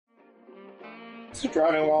It's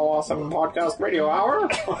Driving While Awesome Podcast Radio Hour.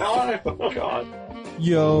 Oh, God.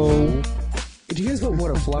 Yo. Do you guys know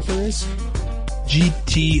what a fluffer is?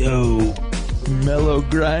 GTO. Mellow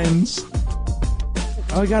grinds.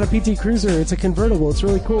 Oh, I got a PT Cruiser. It's a convertible. It's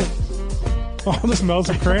really cool. Oh, this melts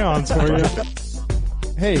of crayons for you.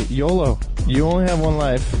 Hey, YOLO. You only have one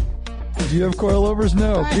life. Do you have coilovers?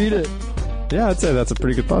 No. Beat it. Yeah, I'd say that's a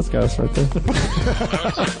pretty good podcast right there.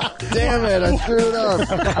 Damn it, I screwed it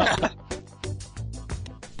up.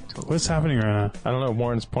 What's happening right now? I don't know,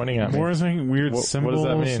 Warren's pointing at me. Warren's making weird symbols what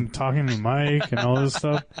does that mean? and talking to Mike and all this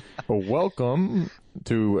stuff. Well, welcome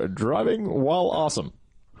to Driving While Awesome.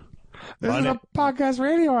 This is a podcast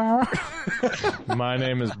radio hour. My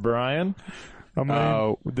name is Brian.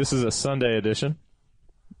 I'm This is a Sunday edition.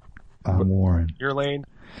 I'm Warren. You're Lane.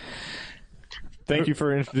 Thank you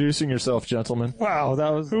for introducing yourself, gentlemen. Wow, that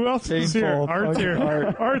was Who else is here? painful. Art's here.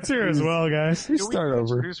 Art's here as well, guys. We Do we start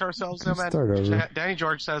over. introduce ourselves, though, man? Start over. Danny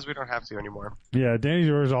George says we don't have to anymore. Yeah, Danny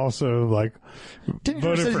George also Danny George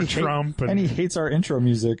voted says for he Trump and he hates our intro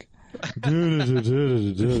music.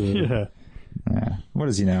 yeah. What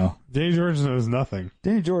does he know? Danny George knows nothing.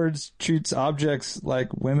 Danny George treats objects like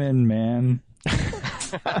women, man. What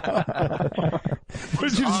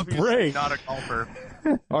did you just Obviously break? not a golfer.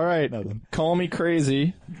 All right, call me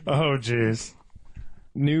crazy. Oh, jeez.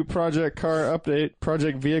 New project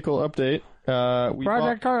vehicle update. Car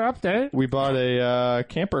update. We bought a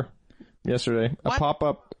camper yesterday, a What?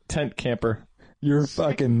 pop-up tent camper. You're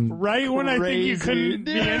fucking... Right when I think you couldn't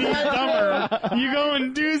be any dumber, you go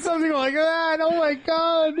and do something like that. Oh my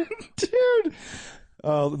god, Dude!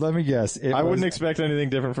 Let me guess. I wouldn't expect anything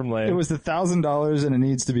different from Lane. It was $1,000 and it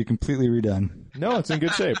needs to be completely redone. No, it's in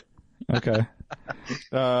good shape. Okay.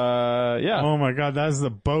 Yeah. Oh my god, that's the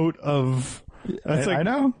boat of. That's I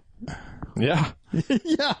know. Yeah.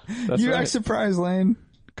 Yeah. That's You right. act surprised, Lane.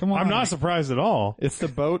 Come on. I'm not surprised at all. It's the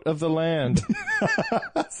boat of the land.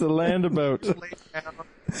 It's the land of boat.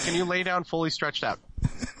 Can you lay down fully stretched out?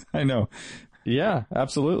 I know. Yeah,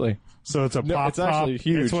 absolutely. So it's a No, pop. it's actually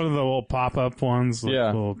huge. It's one of the little pop up ones. Like Yeah.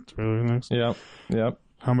 Little trailer things. Yep. Yep.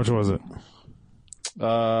 How much was it?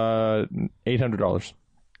 $800.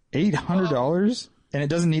 $800? And it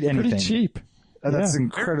doesn't need anything. Pretty cheap. That's Yeah.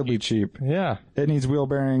 incredibly cheap. Yeah. It needs wheel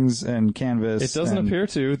bearings and canvas. It doesn't and appear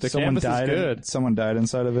to. The someone canvas is died good. Someone died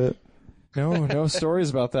inside of it. No stories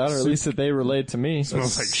about that, or at least that they relayed to me.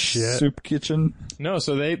 Smells like shit. Soup kitchen. No,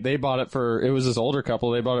 so they bought it for, it was this older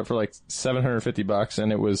couple, they bought it for like $750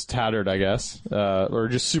 and it was tattered, I guess, or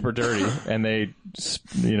just super dirty, and they,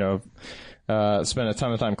 spent a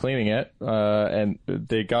ton of time cleaning it, and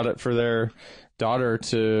they got it for their daughter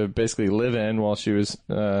to basically live in while she was,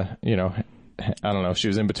 I don't know, she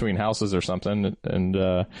was in between houses or something,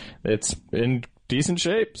 and it's in decent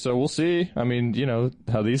shape, so we'll see. I mean,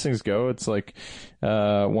 how these things go. It's like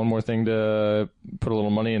one more thing to put a little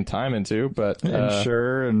money and time into, but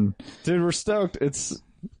Sure. And dude, we're stoked. It's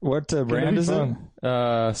what brand is it?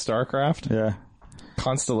 Starcraft. Yeah.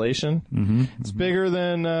 Constellation. Mm-hmm. It's bigger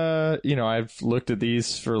than I've looked at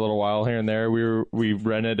these for a little while here and there. We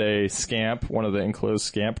rented a Scamp, one of the enclosed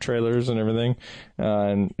Scamp trailers and everything,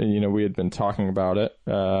 and we had been talking about it,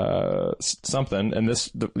 something, and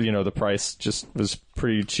the price just was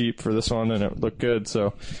pretty cheap for this one, and it looked good,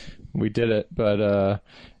 so we did it. But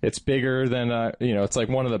it's bigger than it's like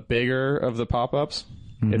one of the bigger of the pop-ups.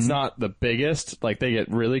 Mm-hmm. It's not the biggest, like they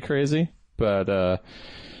get really crazy, but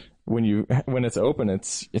when it's open,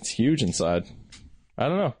 it's huge inside. I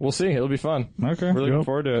don't know. We'll see. It'll be fun. Okay. We're looking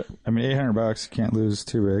forward to it. I mean, $800 can't lose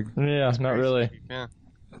too big. Yeah, not really. Yeah.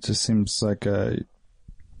 It just seems like another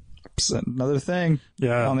thing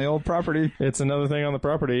Yeah. on the old property. It's another thing on the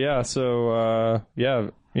property. Yeah. So, I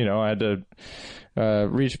had to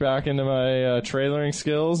reach back into my trailering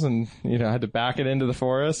skills, and I had to back it into the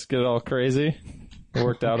forest, get it all crazy. It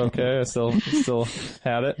worked out okay. I still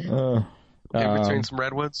had it. In between some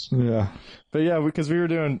redwoods. Yeah. But yeah, because we were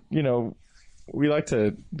doing, we like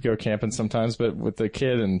to go camping sometimes, but with the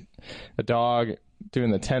kid and a dog,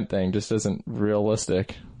 doing the tent thing just isn't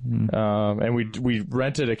realistic. And we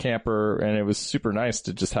rented a camper, and it was super nice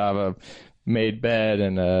to just have a made bed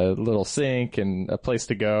and a little sink and a place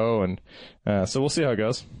to go. And so we'll see how it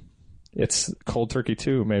goes. It's cold turkey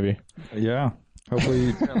too, maybe. Yeah.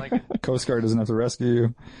 Hopefully I like it. Coast Guard doesn't have to rescue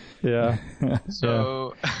you. Yeah.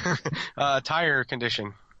 So, tire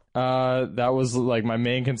condition. That was like my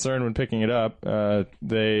main concern when picking it up.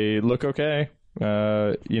 They look okay. He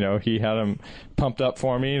had them pumped up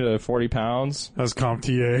for me to 40 pounds. That's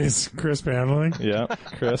CompTA's crisp handling. Yeah,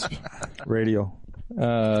 crisp. Radial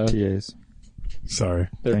TAs. Sorry.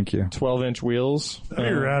 Thank you. 12-inch wheels. That'd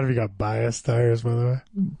be rad if you got bias tires, by the way.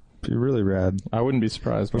 be really rad. I wouldn't be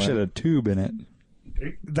surprised. Wish by it had a tube in it.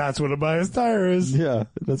 That's what a bias tire is. Yeah,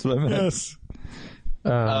 that's what I meant. Yes.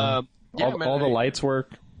 Yeah, man, all the lights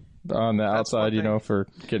work on the outside, one thing. for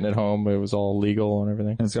getting it home. It was all legal and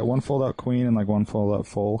everything. And it's got one fold-out queen and like one fold-out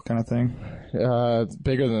full kind of thing. It's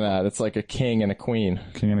bigger than that. It's like a king and a queen,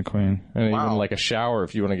 King and a queen. and even Wow. like a shower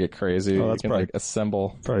if you want to get crazy. Oh, you that's can probably- like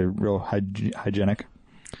assemble. Probably real hygienic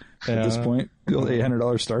at this Yeah. point. The old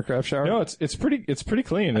 $800 StarCraft shower. No, it's pretty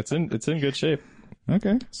clean. It's in good shape.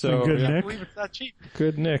 Okay. So Good yeah, I Nick. believe it's that cheap.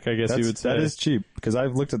 good Nick, I guess you would say. That is cheap because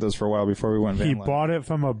I've looked at those for a while before we went van He life. bought it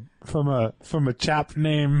from a chap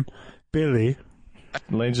named Billy.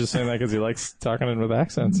 Lane's just saying that because he likes talking it with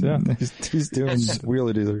accents. Yeah. He's doing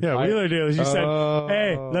wheeler dealer. Yeah, wheeler dealers. You said, Oh.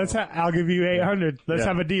 "Hey, I'll give you 800. Let's Yeah.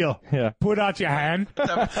 have a deal. Yeah. Put out your hand.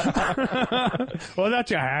 Hold out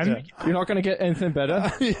your hand." You're not going to get anything better.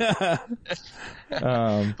 Yeah.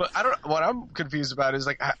 But what I'm confused about is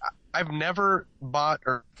like I've never bought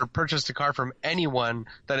or purchased a car from anyone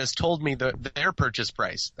that has told me their purchase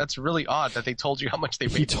price. That's really odd that they told you how much they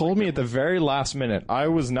paid. He told me at the very last minute. I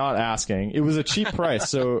was not asking. It was a cheap price.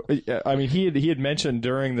 So, I mean, he had mentioned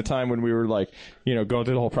during the time when we were like, going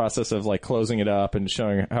through the whole process of like closing it up and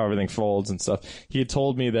showing how everything folds and stuff. He had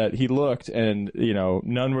told me that he looked and,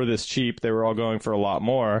 none were this cheap. They were all going for a lot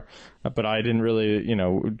more. But I didn't really,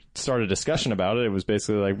 start a discussion about it. It was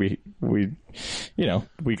basically like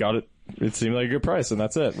we got it. It seemed like a good price, and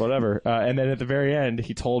that's it. Whatever. And then at the very end,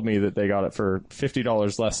 he told me that they got it for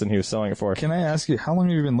 $50 less than he was selling it for. Can I ask you, how long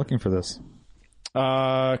have you been looking for this?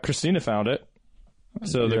 Christina found it.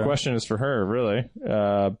 So the Yeah. question is for her, really.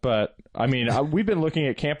 But I mean, we've been looking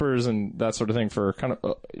at campers and that sort of thing for kind of,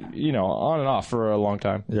 on and off for a long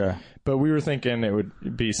time. Yeah. But we were thinking it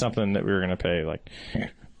would be something that we were going to pay like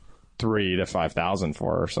 $3,000 to $5,000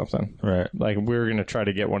 for or something. Right. Like we were going to try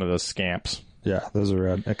to get one of those scamps. Yeah, those are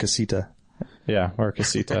a casita. Yeah, or a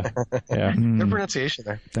casita. Yeah. Good pronunciation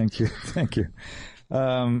there. Thank you. Thank you.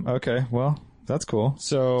 Okay, well, that's cool.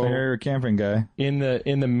 So you're a camping guy. in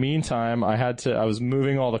the meantime, I was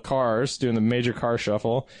moving all the cars, doing the major car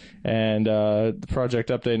shuffle, and the project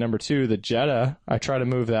update number 2, the Jetta, I try to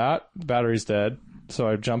move that. The battery's dead, so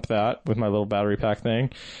I jump that with my little battery pack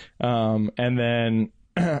thing. And then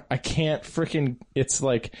I can't it's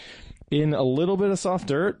like in a little bit of soft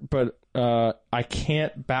dirt, but I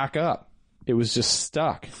can't back up. It was just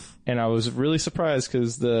stuck. And I was really surprised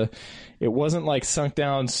because it wasn't like sunk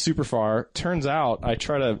down super far. Turns out I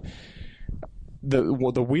try to, the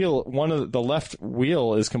wheel, the left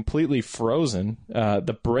wheel is completely frozen.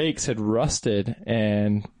 The brakes had rusted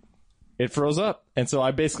and it froze up. And so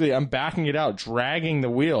I'm backing it out, dragging the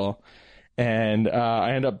wheel, and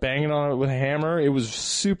I end up banging on it with a hammer. It was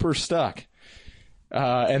super stuck.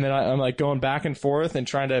 And then I'm like going back and forth and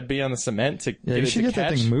trying to be on the cement to Yeah, get you it should to get that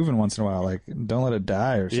catch. thing moving once in a while. Like, don't let it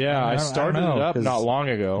die or something. Yeah, I don't started know, it up 'cause not long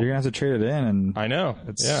ago. You're gonna have to trade it in, and I know.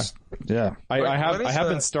 it's Yeah. yeah. I have what is been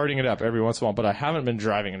the- starting it up every once in a while, but I haven't been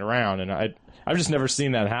driving it around, and I've just never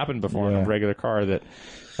seen that happen before in Yeah. a regular car.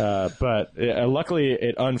 But luckily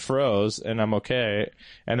it unfroze, and I'm okay.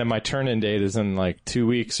 And then my turn-in date is in like 2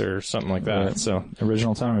 weeks or something like that. Right. So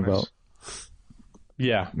Original timing belt.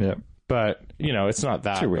 yeah, Yeah. but it's not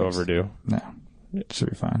that 2 weeks. overdue. No, it should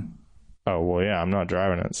be fine. Oh well, yeah, I'm not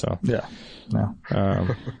driving it, so. Yeah. No.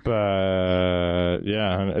 But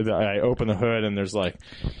yeah, I open the hood and there's like,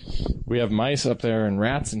 we have mice up there and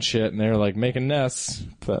rats and shit, and they're like making nests.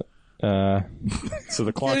 But so the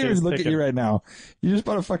I clock can't is even look at ticking. you right now. You just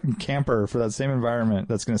bought a fucking camper for that same environment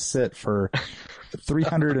that's going to sit for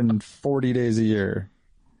 340 days a year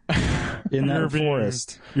in that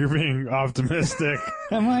forest. You're being optimistic.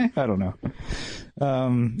 Am I? I don't know.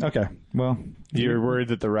 Okay. Well, You're worried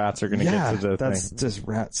that the rats are going to yeah, get to the that's thing. just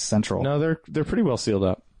rat central. No, they're pretty well sealed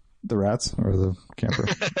up. The rats or the camper?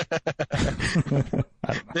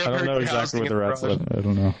 They I don't know exactly where the rats live. I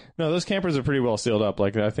don't know. No, those campers are pretty well sealed up.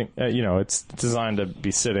 Like I think it's designed to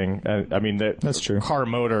be sitting. I mean, That's true. Car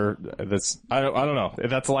motor. That's I don't know.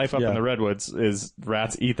 That's life up Yeah. in the redwoods. Is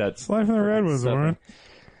rats eat that? Life in the redwoods, stuff. Warren.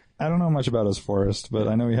 I don't know much about his forest, but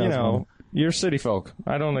I know he has one. You're city folk.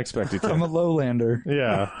 I don't expect you to. I'm a lowlander.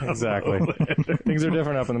 Yeah, exactly. Things are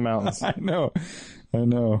different up in the mountains. I know.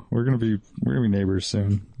 We're gonna be neighbors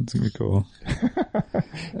soon. It's gonna be cool.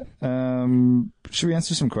 Should we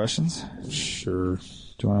answer some questions? Sure. Do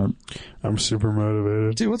you want to? I'm super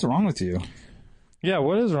motivated. Dude, what's wrong with you? Yeah,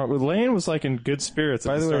 what is wrong? Well, Lane was like in good spirits at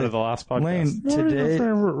By the the start way, of the last podcast. Lane, What are your today.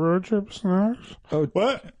 favorite road trip snacks? Oh,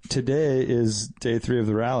 What? today is day 3 of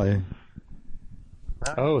the rally.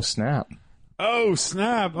 Oh, snap. Oh,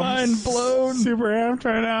 snap. Mind blown. Super amped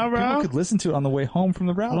right now, bro. People could listen to it on the way home from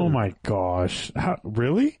the rally. Oh my gosh.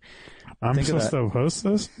 really? I'm Think of supposed to host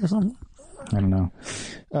this or something? I don't know.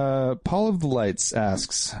 Paul of the Lights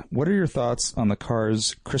asks, what are your thoughts on the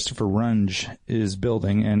cars Christopher Runge is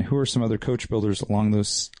building, and who are some other coach builders along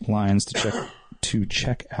those lines to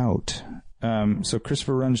check out? So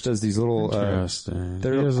Christopher Runge does these little... Interesting. He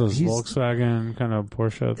has those Volkswagen kind of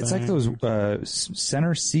Porsche It's thing. like those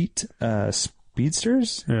center seat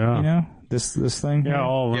speedsters. Yeah. You know? This thing? Yeah, here?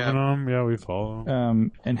 all aluminum. Yeah, we follow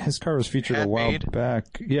them. And his car was featured a while Handmade. back.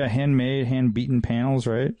 Yeah, handmade, hand-beaten panels,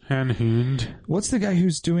 right? Hand-hooned. What's the guy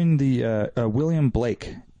who's doing the William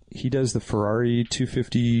Blake? He does the Ferrari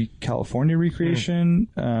 250 California recreation.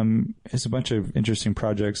 Has a bunch of interesting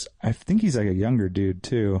projects. I think he's like a younger dude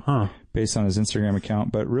too, based on his Instagram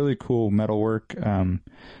account. But really cool metalwork.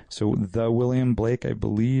 So the William Blake, I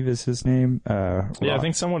believe, is his name. Yeah, I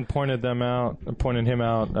think someone pointed him out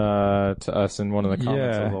to us in one of the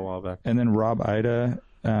comments a little while back. And then Rob Ida.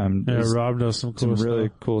 Rob does some cool stuff. Really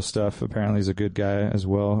cool stuff. Apparently, he's a good guy as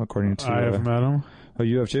well, according to. I have met him. Oh,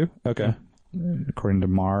 you have too? Okay. Yeah. According to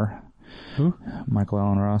Mar. Who? Michael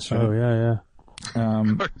Allen Ross. Right? Oh, yeah.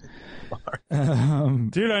 Um,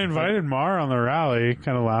 Dude, I invited Mar on the rally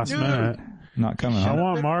kind of last minute. Not coming. I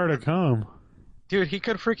want Mar to come. Dude, he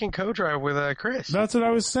could freaking co-drive with Chris. That's what I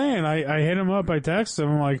was saying. I hit him up. I texted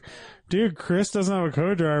him. I'm like, dude, Chris doesn't have a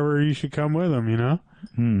co-driver. You should come with him, you know?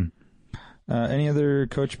 Any other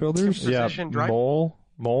coach builders? Yeah,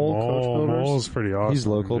 Mole Coach Builders. Mole's pretty awesome. He's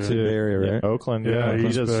local dude. to the area, right? Yeah, Oakland. Yeah, he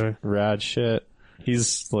he's does the- rad shit.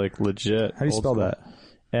 He's like legit. How do you spell that?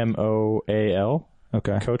 MOAL.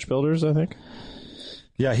 Okay. Coach Builders, I think.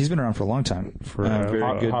 Yeah, he's been around for a long time. For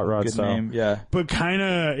very hot rod good style. name. Yeah. But kind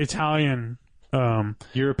of Italian.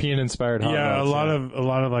 European inspired hot Yeah, rods, a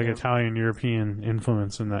lot of like Italian European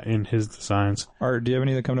influence in his designs. Art, do you have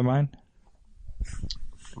any that come to mind?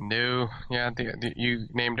 No, yeah, you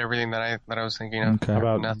named everything that I was thinking of. Okay. How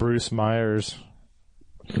about Nothing. Bruce Myers?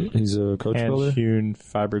 He's a coach builder? Hand-hewn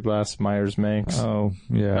fiberglass Myers Manx. Oh,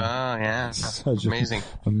 yeah. Oh, yeah. Such Amazing.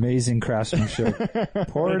 Amazing craftsmanship.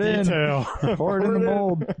 Pour it in. Detail. Pour it in the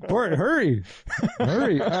mold. Pour it. Hurry.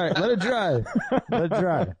 Hurry. All right. Let it dry. Let it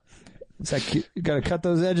dry. It's like you got to cut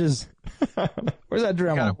those edges. Where's that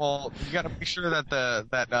Dremel? You got to make sure that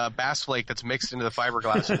that bass flake that's mixed into the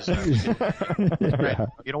fiberglass is right.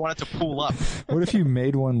 You don't want it to pool up. What if you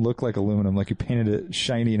made one look like aluminum, like you painted it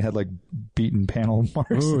shiny and had like beaten panel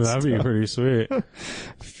marks? Ooh, and that'd be stuff? pretty sweet.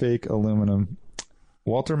 Fake aluminum.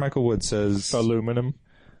 Walter Michael Wood says, Aluminum.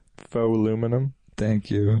 Faux aluminum.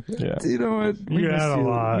 "Thank you." Yeah. You know what? We You missed had a you.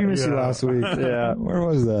 lot. We missed you Yeah. last week. Yeah. Where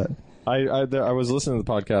was that? I was listening to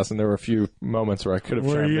the podcast and there were a few moments where I could have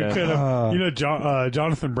Where chimed you in. could have,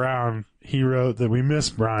 Jonathan Brown, he wrote that we miss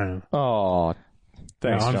Brian Oh,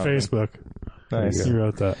 thanks, on Jonathan. Facebook. Nice. He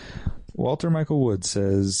wrote that. Walter Michael Wood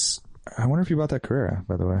says, "I wonder if you bought that Carrera,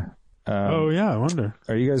 by the way." Oh, yeah, I wonder.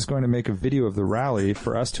 Are you guys going to make a video of the rally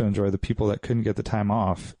for us to enjoy, the people that couldn't get the time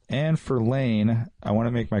off? And for Lane, I want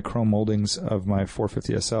to make my chrome moldings of my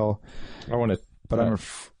 450 SL, I want to but I'm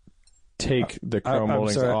take the chrome I'm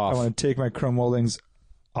moldings sorry, off. I want to take my chrome moldings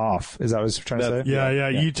off. Is that what you're trying to say? Yeah,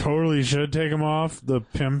 you totally should take them off, the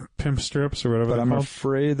pimp strips or whatever But they're I'm called.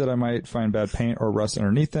 afraid that I might find bad paint or rust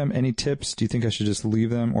underneath them. Any tips? Do you think I should just leave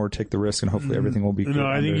them or take the risk and hopefully everything will be good? No,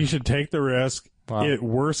 I think you should take the risk. Wow.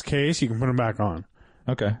 Worst case, you can put them back on.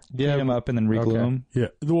 Okay. Heat them up and then reglue them. Yeah.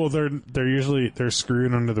 Well, they're usually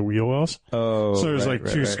screwed under the wheel wells. Oh, So there's like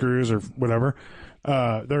two screws or whatever.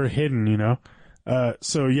 They're hidden, you know.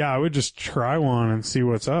 So yeah, I would just try one and see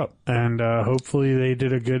what's up. And hopefully they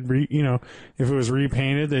did a good if it was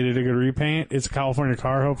repainted, they did a good repaint. It's a California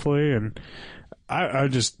car, hopefully, and I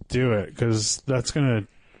would just do it because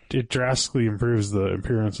it drastically improves the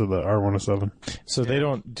appearance of the R107. So they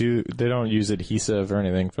don't use adhesive or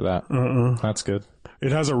anything for that. That's good.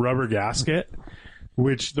 It has a rubber gasket,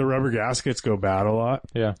 which the rubber gaskets go bad a lot.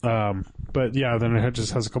 Yeah. But yeah, then it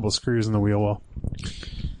just has a couple of screws in the wheel well.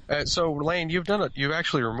 So Lane, you've done it. You've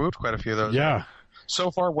actually removed quite a few of those. Yeah.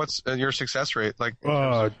 So far, what's your success rate? Like,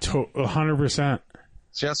 100%.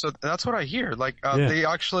 yeah. So that's what I hear. Like, Yeah. they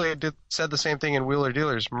actually said the same thing in Wheeler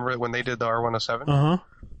Dealers. Remember when they did the R107? Uh-huh.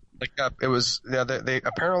 Like, it was. Yeah. They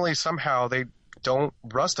apparently somehow they don't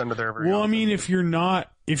rust under there very Well, I often. mean, if you're not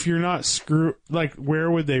screw, like,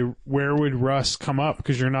 where would rust come up?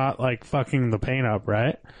 Because you're not like fucking the paint up,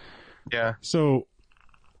 right? Yeah. So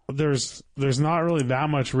there's not really that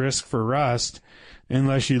much risk for rust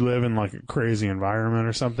unless you live in like a crazy environment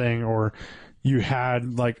or something, or you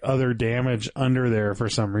had like other damage under there for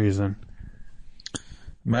some reason.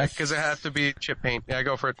 Because it has to be chip paint. Yeah,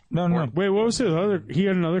 go for it. No. Wait, what was his other? He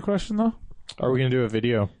had another question though. Are we going to do a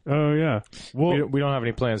video? Oh yeah. Well, We don't have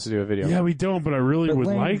any plans to do a video. yeah, we don't, but I really But would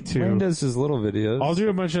Lane, like to. Lane does his little videos. I'll do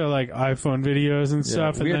a bunch of like iPhone videos and Yeah,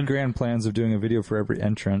 stuff, we and had then. grand plans of doing a video for every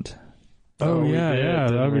entrant, Oh we yeah, did, yeah,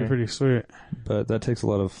 didn't that'd be we? pretty sweet. but that takes a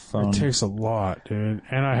lot of phone. It takes a lot, dude.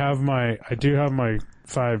 And I do have my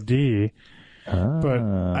 5D,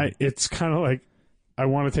 but it's kind of like I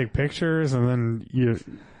want to take pictures, and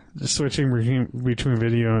then switching between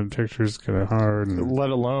video and pictures is kind of hard. And, Let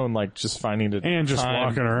alone like just finding the and just time.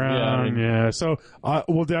 walking around, Yeah, So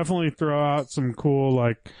we'll definitely throw out some cool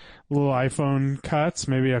like little iPhone cuts,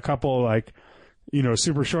 maybe a couple like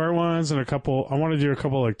super short ones, and a couple. I want to do a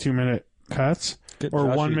couple like 2-minute cuts Get or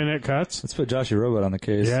Joshy- 1 minute cuts. Let's put Joshy Robot on the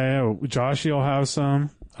case. Yeah. Joshy will have some.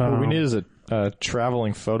 What we need is a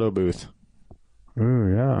traveling photo booth.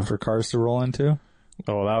 Ooh, yeah. For cars to roll into.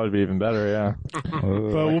 Oh, that would be even better. Yeah.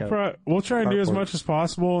 But we'll try and do as carport. much as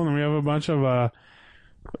possible, and then we have a bunch of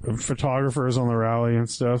photographers on the rally and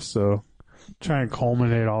stuff. So try and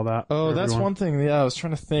culminate all that. Oh, for that's everyone. one thing. Yeah, I was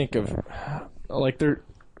trying to think of like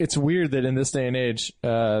it's weird that in this day and age,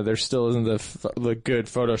 there still isn't the good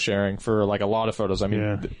photo sharing for like a lot of photos. I mean,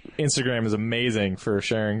 Yeah. Instagram is amazing for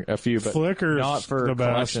sharing a few, but Flickr's not for the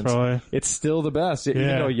best, collections. probably. It's still the best, even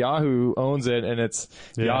Yeah. though Yahoo owns it, and it's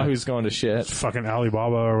Yahoo's going to shit. Fucking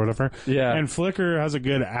Alibaba or whatever. Yeah. And Flickr has a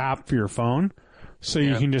good app for your phone, so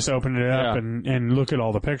you can just open it up Yeah. and look at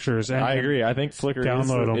all the pictures. And I agree. I think Flickr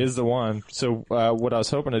Download 'em. is the one. So what I was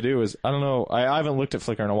hoping to do is, I don't know, I haven't looked at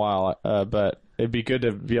Flickr in a while, but it'd be good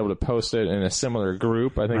to be able to post it in a similar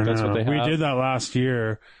group. I think that's what they have. We did that last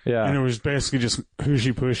year. Yeah. And it was basically just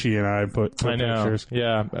Hooshy Pushy and I put I know. pictures.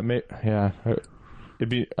 Yeah. Yeah. It'd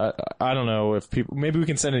be, I don't know if people, maybe we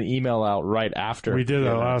can send an email out right after. We did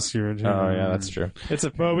that last year. Too. Oh, yeah, that's true.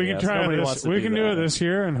 But we can try it this. We can do it this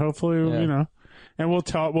year, and hopefully, Yeah. and we'll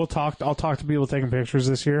talk. I'll talk to people taking pictures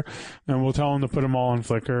this year, and we'll tell them to put them all on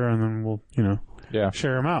Flickr, and then we'll, Yeah.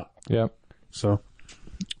 share them out. Yeah. So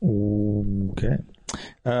Okay.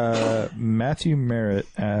 Matthew Merritt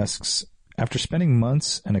asks, after spending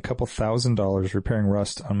months and a couple $1,000s repairing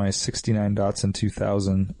rust on my 69 Datsun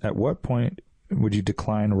 2000, at what point would you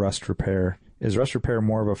decline rust repair? Is rust repair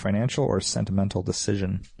more of a financial or sentimental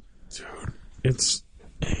decision? it's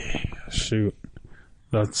shoot.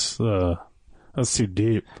 That's too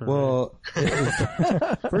deep. for me. Well,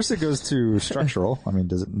 first it goes to structural. I mean,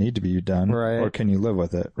 does it need to be done? Right. Or can you live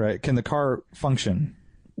with it? Right. Can the car function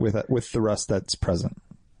with the rust that's present?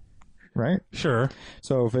 Right. Sure.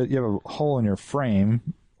 So if you have a hole in your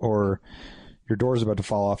frame or your door's about to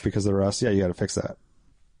fall off because of the rust, yeah, you got to fix that.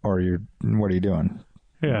 Or what are you doing?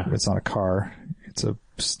 Yeah. It's not a car. It's a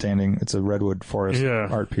redwood forest Yeah.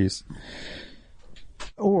 art piece.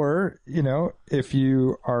 Or, if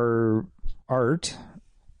you are art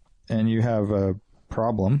and you have a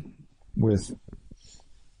problem with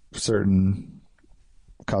certain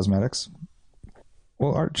cosmetics,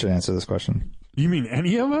 well, art should answer this question. You mean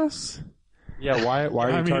any of us? Yeah. Why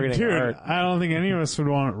are you targeting dude, art? I don't think any of us would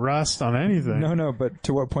want rust on anything. No, but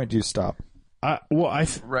to what point do you stop?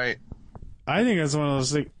 Right. I think it's one of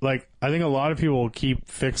those things, like, I think a lot of people will keep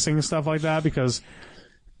fixing stuff like that because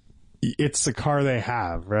it's the car they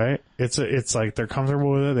have, right? It's like they're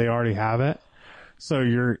comfortable with it. They already have it. So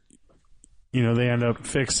they end up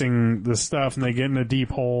fixing the stuff and they get in a deep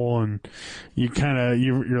hole and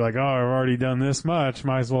you're like, oh, I've already done this much.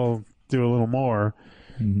 Might as well do a little more.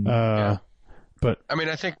 But I mean,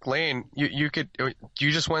 I think Lane, you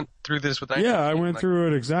just went through this with. I went through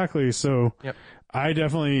it exactly. So Yep. I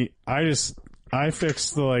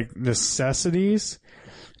fixed the like necessities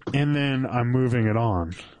and then I'm moving it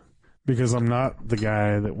on because I'm not the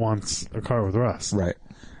guy that wants a car with rust. Right.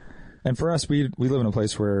 And for us, we live in a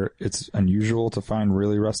place where it's unusual to find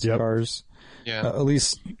really rusty cars. Yeah. At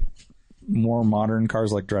least more modern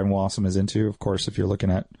cars like Driving Awesome is into. Of course, if you're looking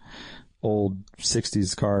at old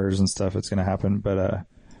 60s cars and stuff, it's going to happen. But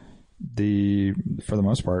for the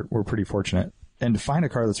most part, we're pretty fortunate. And to find a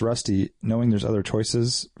car that's rusty, knowing there's other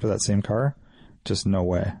choices for that same car, just no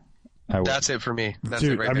way. That's it for me. That's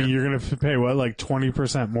Dude, it right I there. mean, you're going to pay what, like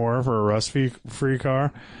 20% more for a rust-free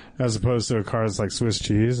car as opposed to a car that's like Swiss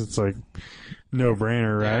cheese. It's like no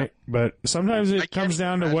brainer, right? But sometimes it comes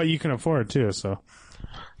down to what you can afford too. So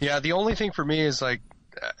Yeah, the only thing for me is like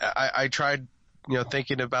I tried,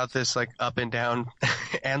 thinking about this like up and down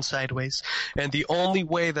and sideways. And the only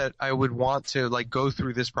way that I would want to like go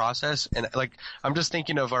through this process and like I'm just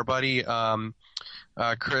thinking of our buddy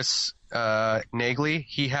Chris Nagley.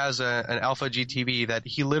 He has an Alpha GTV that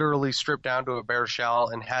he literally stripped down to a bare shell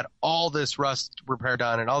and had all this rust repair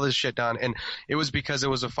done and all this shit done. And it was because it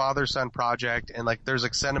was a father-son project, and like there's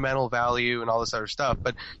like sentimental value and all this other stuff.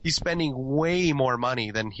 But he's spending way more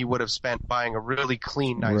money than he would have spent buying a really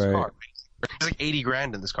clean, nice car. It's like 80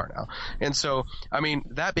 grand in this car now. And so, I mean,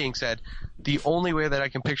 that being said, the only way that I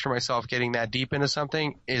can picture myself getting that deep into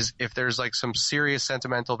something is if there's like some serious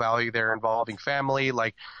sentimental value there involving family,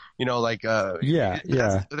 like, you know, like, that's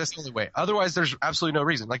the only way. Otherwise, there's absolutely no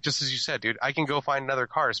reason. Like, just as you said, dude, I can go find another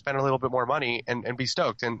car, spend a little bit more money and be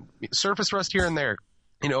stoked. And surface rust here and there,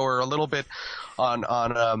 you know, or a little bit on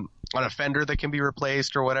a fender that can be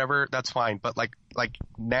replaced or whatever, that's fine. But like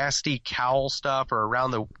nasty cowl stuff or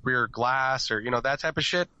around the rear glass or, you know, that type of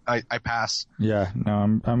shit, I pass. Yeah,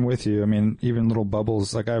 no, I'm with you. I mean, even little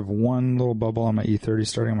bubbles, like I have one little bubble on my E30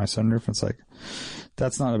 starting on my sunroof. It's like,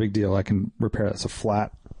 that's not a big deal. I can repair it. It's a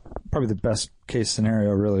flat, probably the best case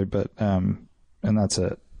scenario really, but, and that's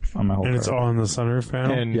it on my whole car. It's all in the sunroof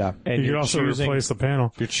panel? And you can also replace the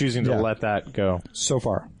panel. You're choosing to let that go. So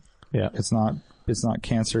far. Yeah. It's not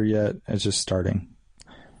cancer yet. It's just starting.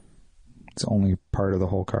 It's the only part of the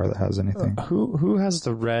whole car that has anything. Who has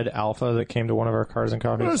the red Alpha that came to one of our cars and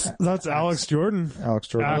coffee? That's Alex Jordan.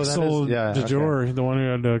 Axel DeJour, the one who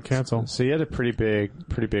had to cancel. So he had a pretty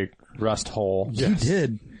big rust hole. Yes. He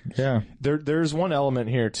did. Yeah. There's one element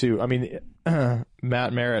here too. I mean,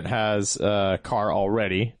 Matt Merritt has a car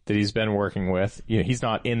already that he's been working with. You know, he's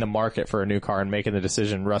not in the market for a new car and making the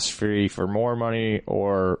decision rust-free for more money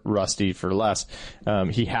or rusty for less.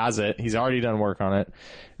 He has it. He's already done work on it.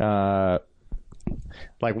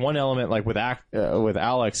 Like one element, like with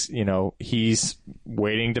Alex, you know, he's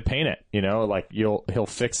waiting to paint it. You know, like he'll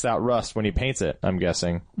fix that rust when he paints it, I'm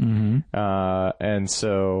guessing. Mm-hmm. And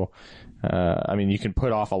so, I mean, you can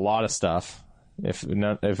put off a lot of stuff if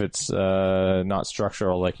it's not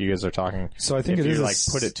structural, like you guys are talking. So I think if it you is like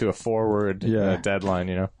put it to a forward deadline,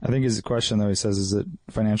 you know. I think his question though, he says, is it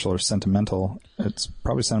financial or sentimental? It's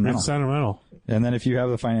probably sentimental. It's sentimental. And then if you have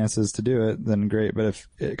the finances to do it, then great. But if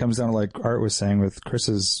it comes down to like Art was saying with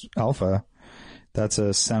Chris's Alpha, that's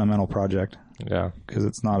a sentimental project. Yeah, because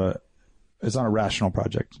it's not a rational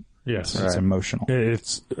project. Yes, it's emotional.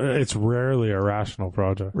 It's rarely a rational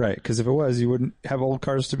project, right? Because if it was, you wouldn't have old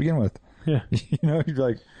cars to begin with. Yeah, you know, you'd be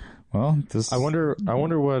like, well, this. I wonder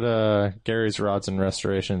what Gary's Rods and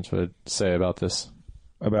Restorations would say about this.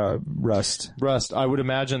 About rust. I would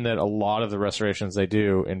imagine that a lot of the restorations they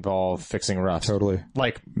do involve fixing rust. Totally.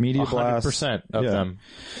 Like media blast. 100% of them.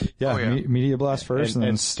 Yeah, media blast first and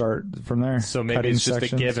then start from there. So maybe it's just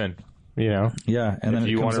a given, you know? Yeah. And then if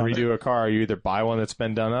you want to redo a car, you either buy one that's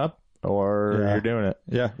been done up or you're doing it.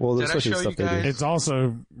 Yeah. Well, especially the stuff they do. It's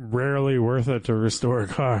also rarely worth it to restore a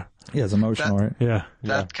car. Yeah, it's emotional, right? Yeah.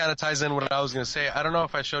 That kind of ties in what I was going to say. I don't know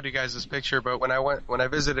if I showed you guys this picture, but when I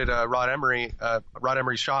visited Rod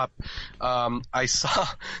Emery's shop, I saw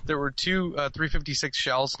there were two 356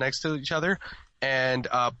 shells next to each other, and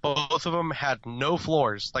both of them had no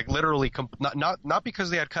floors, like literally not because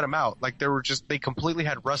they had cut them out, like they completely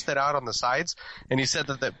had rusted out on the sides. And he said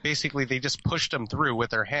that basically they just pushed them through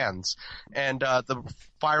with their hands, and the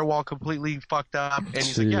firewall completely fucked up. And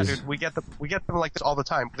he's like, yeah, dude, we get them like this all the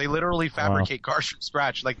time. They literally fabricate cars from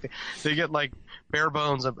scratch. Like they get like bare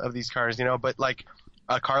bones of these cars, you know, but like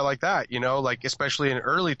a car like that, you know, like especially an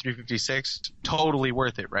early 356, totally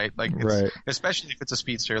worth it, right? Like, especially if it's a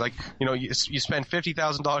speedster. Like, you know, you spend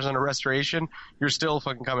 $50,000 on a restoration, you're still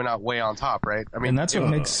fucking coming out way on top, right? I mean, and that's what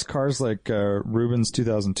makes cars like Rubin's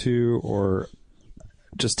 2002 or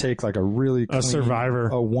just take like a really clean, Survivor,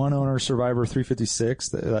 a one-owner Survivor 356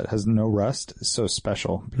 that has no rust is so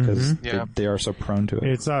special because they are so prone to it.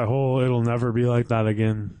 It's that whole "it'll never be like that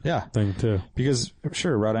again" thing too. Because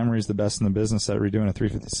sure, Rod Emery's the best in the business at redoing a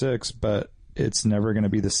 356, but it's never going to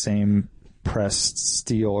be the same pressed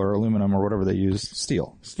steel or aluminum or whatever they use.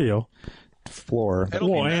 Steel floor.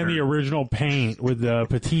 And the original paint with the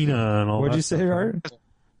patina and all. What'd you say, Art?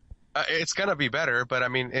 It's gonna be better, but I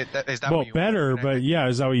mean, is that well, what you better, want? But yeah,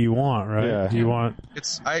 is that what you want, right? Yeah. Do you want?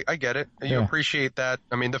 I get it. You appreciate that.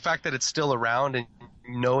 I mean, the fact that it's still around and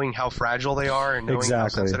knowing how fragile they are and knowing how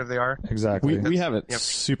sensitive they are. Exactly. We have it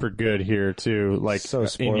super good here too. Like so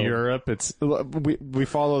in Europe, it's we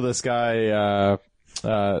follow this guy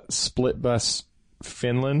Split Bus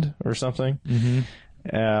Finland or something. Mm-hmm.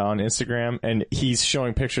 on Instagram, and he's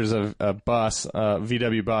showing pictures of a bus,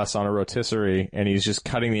 VW bus on a rotisserie, and he's just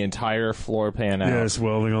cutting the entire floor pan out. Yeah, it's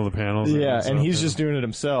welding all the panels. Yeah, and he's just doing it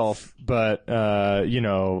himself. But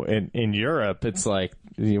in Europe, it's like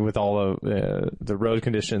with all of the road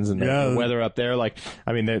conditions and the weather up there, like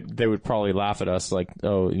I mean, they would probably laugh at us, like,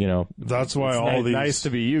 oh, that's why nice to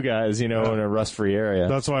be you guys, in a rust-free area.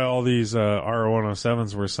 That's why all these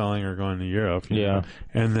R107s we're selling are going to Europe. You know?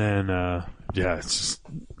 And then it's just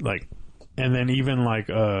like, and then even like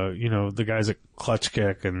the guys at Clutch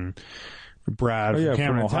Kick and Brad from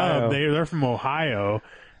Cameron Tub, they're from Ohio,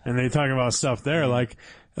 and they talk about stuff there like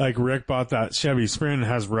Rick bought that Chevy Sprint,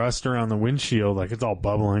 has rust around the windshield, like it's all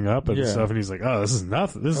bubbling up and stuff, and he's like, oh, this is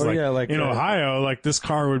nothing. This is in Ohio, like this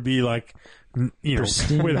car would be like,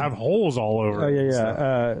 would have holes all over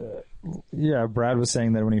it. Yeah, Brad was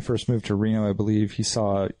saying that when he first moved to Reno, I believe he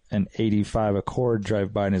saw an 85 Accord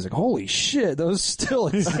drive by, and he's like, holy shit, those still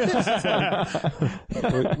exist.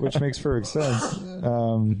 Which makes perfect sense.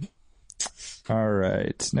 All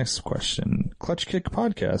right, next question. Clutch Kick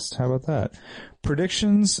Podcast, how about that?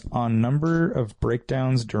 Predictions on number of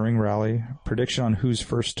breakdowns during rally. Prediction on who's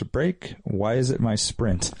first to break. Why is it my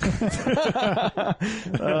sprint? That's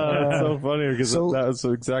so funny because that was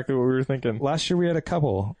exactly what we were thinking. Last year we had a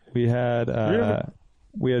couple. We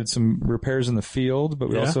had some repairs in the field, but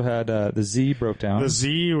we also had the Z broke down. The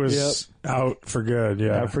Z was out for good.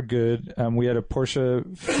 Yeah, out for good. We had a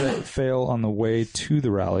Porsche fail on the way to the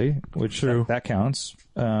rally, which that counts.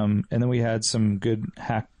 And then we had some good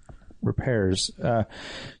hack repairs.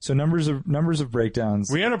 So numbers of breakdowns.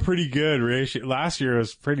 We had a pretty good ratio. Last year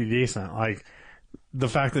was pretty decent. Like the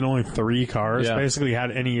fact that only 3 cars basically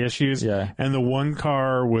had any issues. Yeah. And the one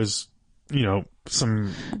car was,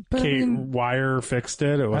 some wire fixed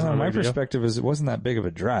it. It wasn't. My perspective is it wasn't that big of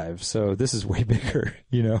a drive. So this is way bigger,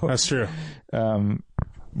 That's true.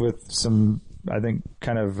 With some, I think,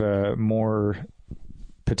 kind of more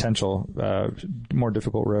potential, more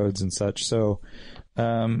difficult roads and such. So,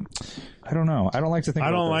 I don't know. I don't like to think.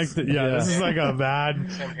 I don't like that. Yeah, this is like a bad.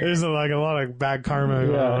 There's like a lot of bad karma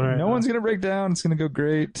going on right no now. one's gonna break down. It's gonna go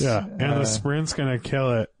great. Yeah, and the sprint's gonna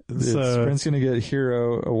kill it. The sprint's gonna get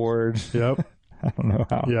hero award. Yep. I don't know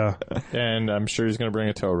how. Yeah, and I'm sure he's gonna bring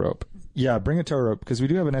a tow rope. Yeah, bring a tow rope because we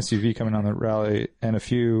do have an SUV coming on the rally and a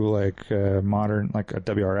few like modern, like a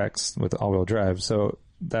WRX with all-wheel drive, so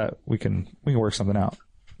that we can work something out.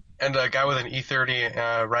 And a guy with an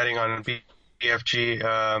E30 riding on BFG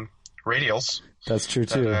radials. That's true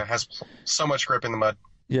too. That has so much grip in the mud.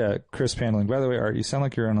 Yeah, crisp handling. By the way, Art, you sound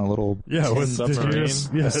like you're on a little submarine.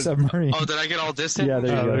 A submarine. Oh, did I get all distant? Yeah,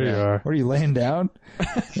 there you go. There you are. What are you laying down?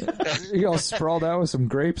 You all sprawled out with some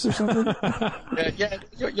grapes or something? Yeah,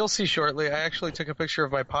 you'll see shortly. I actually took a picture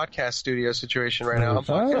of my podcast studio situation right now.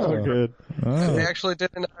 Oh, good. Oh. I actually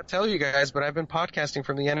didn't tell you guys, but I've been podcasting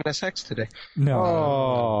from the NSX today. No.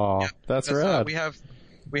 Oh, that's rad.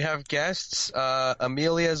 We have guests.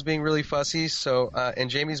 Amelia is being really fussy, and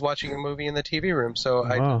Jamie's watching a movie in the TV room, so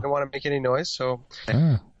I didn't want to make any noise, so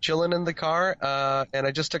chilling in the car, and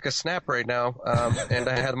I just took a snap right now, and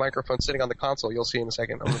I had a microphone sitting on the console. You'll see in a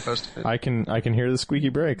second. I'm going to post it. I can hear the squeaky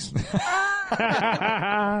brakes.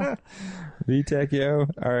 VTech, yo.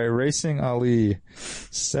 All right, Racing Ali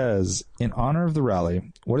says, in honor of the rally,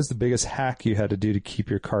 what is the biggest hack you had to do to keep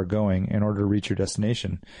your car going in order to reach your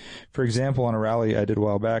destination? For example, on a rally I did a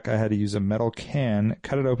while back, I had to use a metal can,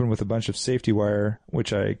 cut it open with a bunch of safety wire,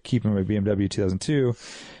 which I keep in my BMW 2002,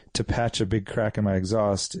 to patch a big crack in my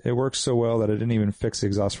exhaust. It worked so well that I didn't even fix the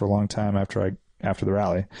exhaust for a long time after the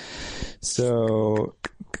rally. So,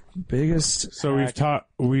 biggest. So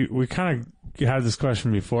we kind of had this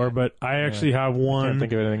question before, but I actually have one. Can't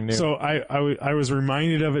think of anything new. So I was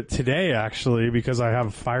reminded of it today actually because I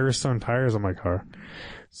have Firestone tires on my car.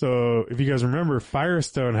 So if you guys remember,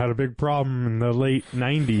 Firestone had a big problem in the late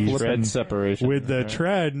 90s. Tread separation. With the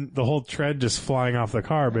tread, the whole tread just flying off the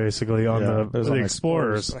car basically on the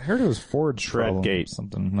Explorers. I heard it was Ford tread gate.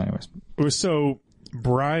 Something. Anyways. It was so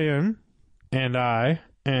Brian and I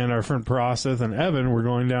and our friend Proseth and Evan were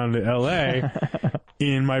going down to LA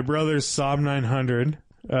in my brother's Saab 900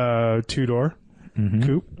 two-door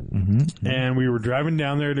coupe. And we were driving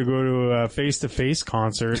down there to go to a face-to-face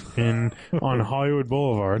concert on Hollywood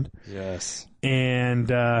Boulevard. Yes. And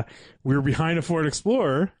we were behind a Ford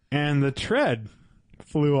Explorer, and the tread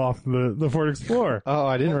flew off the Ford Explorer. Oh,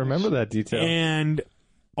 I didn't remember that detail. And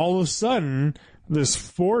all of a sudden, this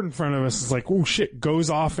Ford in front of us is like, oh shit, goes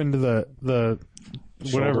off into the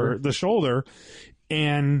shoulder,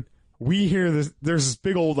 and we hear this, there's this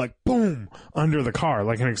big old like boom under the car,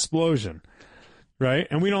 like an explosion, right?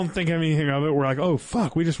 And we don't think anything of it. We're like, oh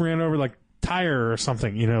fuck, we just ran over like tire or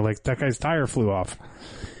something, like that guy's tire flew off.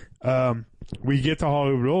 We get to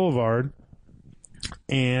Hollywood Boulevard,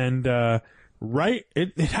 and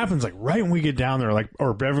it happens like right when we get down there,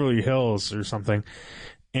 or Beverly Hills or something,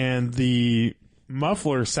 and the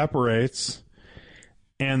muffler separates,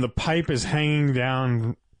 and the pipe is hanging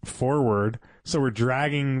down forward. So we're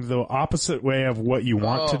dragging the opposite way of what you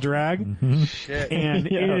want to drag. Shit. And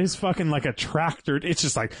it is fucking like a tractor. It's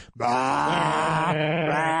just like, Yeah.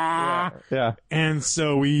 And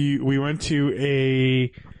so we went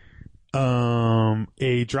to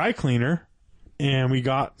a dry cleaner, and we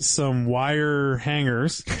got some wire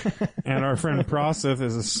hangers, and our friend Prasith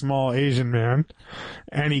is a small Asian man,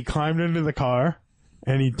 and he climbed into the car,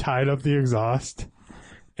 and he tied up the exhaust.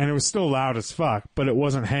 And it was still loud as fuck, but it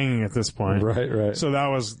wasn't hanging at this point. Right. So that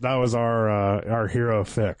was our hero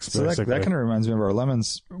fix. So that kind of reminds me of our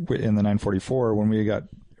Lemons in the 944 when we got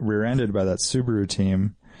rear-ended by that Subaru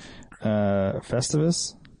team,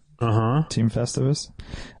 Festivus. Team Festivus.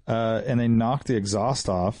 And they knocked the exhaust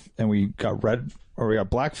off, and we got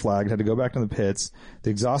black flagged, had to go back to the pits. The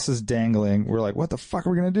exhaust is dangling. We're like, what the fuck are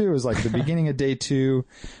we going to do? It was like the beginning of day 2,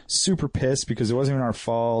 super pissed because it wasn't even our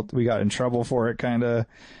fault. We got in trouble for it, kind of.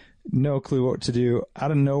 No clue what to do.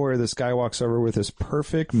 Out of nowhere, this guy walks over with this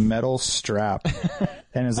perfect metal strap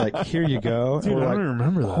and is like, here you go. Dude, and we're I don't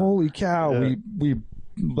remember that. Holy cow. Yeah. We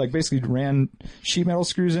like basically ran sheet metal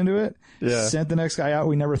screws into it. Yeah. Sent the next guy out.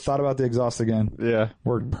 We never thought about the exhaust again. Yeah.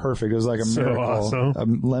 Worked perfect. It was like a So miracle. awesome. A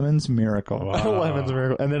Lemon's miracle. Wow. Lemon's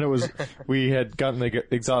miracle. And then we had gotten the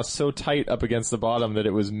exhaust so tight up against the bottom that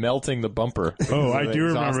it was melting the bumper. Oh, I do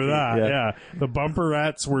remember that. Yeah. The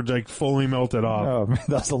bumperettes were like fully melted off. Oh, man,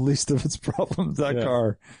 that's the least of its problems, that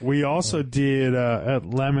car. We also did, at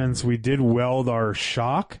Lemons, we did weld our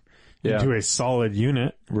shock into a solid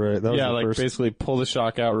unit. Right. That was the first. Basically pull the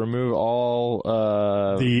shock out, remove all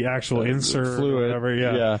the actual insert fluid, or whatever,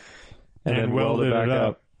 and then weld it back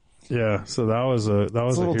up. Yeah, so that was a It's a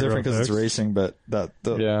little different because it's racing, but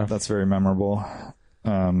that's very memorable.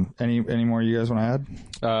 Any more you guys want to add?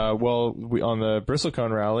 We on the Bristlecone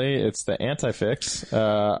rally, it's the anti-fix.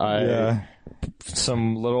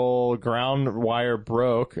 Some little ground wire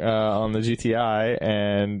broke on the GTI,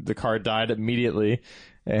 and the car died immediately.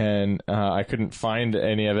 And I couldn't find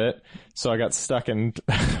any of it, so I got stuck in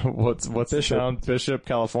what's the town, Bishop,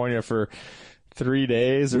 California, for 3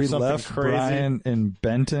 days or something left crazy. Brian in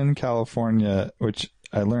Benton, California, which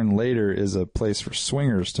I learned later is a place for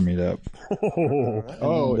swingers to meet up.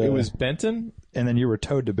 It was Benton? And then you were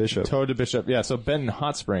towed to Bishop. Yeah, so Benton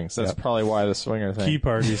Hot Springs. That's probably why the swinger thing. Key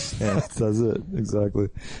parties. Yeah, that's it. Exactly.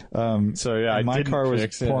 My car was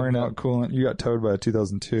pouring out coolant. You got towed by a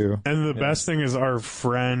 2002. And the best thing is our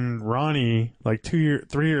friend Ronnie, like 3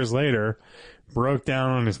 years later, broke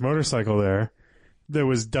down on his motorcycle there that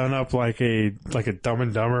was done up like a Dumb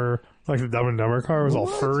and Dumber. Like the Dumb and Dumber car was all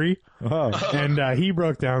furry. Oh. And he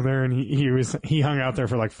broke down there, and he hung out there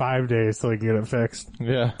for like 5 days till he could get it fixed.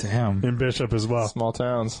 Yeah. Damn. In Bishop as well. Small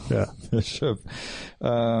towns. Yeah. Bishop.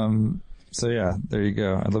 So yeah, there you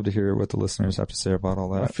go. I'd love to hear what the listeners have to say about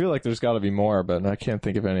all I that. feel like there's got to be more, but I can't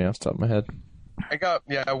think of any off the top of my head. I got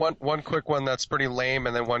one quick one that's pretty lame,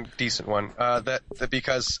 and then one decent one. That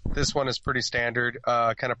because this one is pretty standard,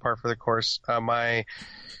 kind of par for the course. My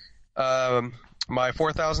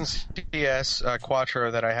 4000 CS Quattro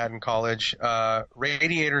that I had in college,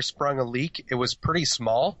 radiator sprung a leak. It was pretty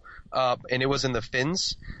small, and it was in the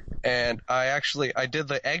fins. And I did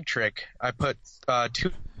the egg trick. I put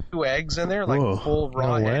two eggs in there, like full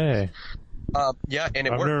raw eggs. And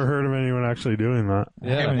it worked. I've never heard of anyone actually doing that.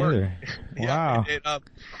 Yeah, me either. Wow.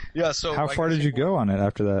 So how far did you go on it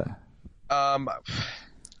after that?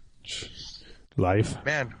 Life.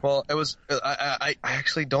 Man, well, it was. I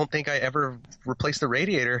actually don't think I ever replaced the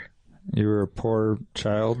radiator. You were a poor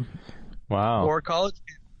child. Wow. Or college.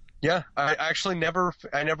 Yeah, I actually never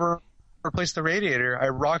replaced the radiator. I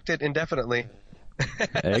rocked it indefinitely.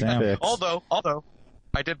 Damn. Although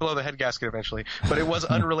I did blow the head gasket eventually, but it was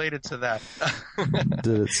unrelated to that.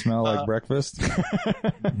 Did it smell like breakfast?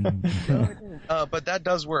 But that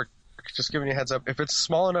does work. Just giving you a heads up. If it's a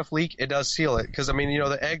small enough leak, it does seal it. Because,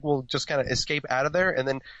 the egg will just kind of escape out of there, and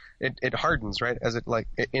then it hardens, right, as it,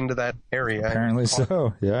 into that area. Apparently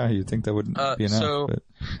so. Yeah, you'd think that wouldn't be enough. So,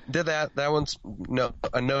 did that. That one's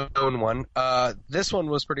a known one. This one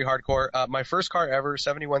was pretty hardcore. My first car ever,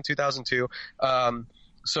 71 2002.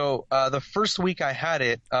 So, the first week I had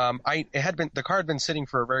it, the car had been sitting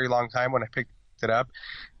for a very long time when I picked it up,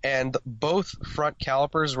 and both front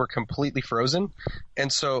calipers were completely frozen.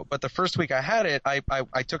 And so, but the first week I had it,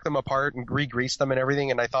 I took them apart and re-greased them and everything,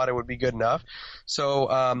 and I thought it would be good enough. So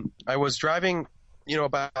I was driving,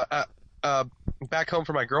 about back home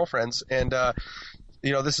for my girlfriend's, and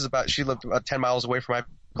she lived about 10 miles away from my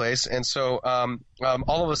place, and so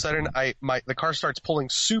all of a sudden the car starts pulling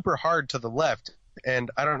super hard to the left,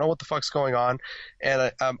 and I don't know what the fuck's going on,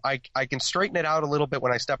 and I can straighten it out a little bit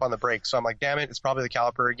when I step on the brake, so I'm like, damn it, it's probably the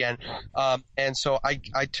caliper again, and so I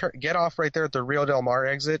get off right there at the Rio Del Mar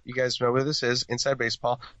exit. You guys know where this is, inside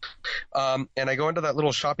baseball, and I go into that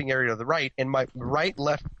little shopping area to the right, and my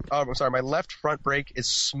left front brake is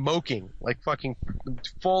smoking, like fucking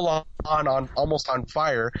full on almost on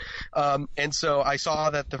fire, and so I saw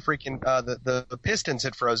that the freaking the pistons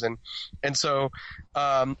had frozen, and so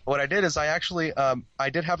what I did is I actually I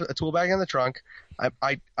did have a tool bag in the trunk.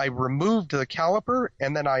 I removed the caliper,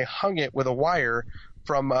 and then I hung it with a wire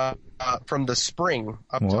from the spring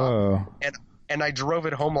up top, and I drove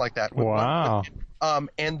it home like that. Wow.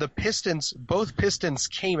 And both pistons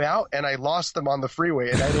came out, and I lost them on the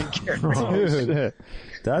freeway, and I didn't care. Dude,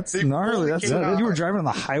 that's gnarly. You were driving on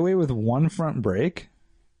the highway with one front brake?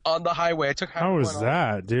 On the highway. I took How was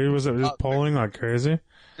that, dude? Was it just pulling like crazy?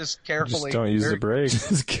 Just carefully. Just don't use the brake.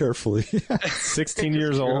 Just carefully. 16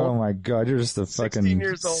 years old. Oh my god, you're just a fucking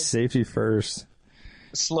years old. safety first.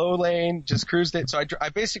 Slow lane, just cruised it. So I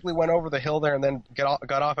basically went over the hill there and then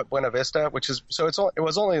got off at Buena Vista, it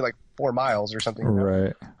was only like 4 miles or something.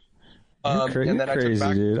 Right. You're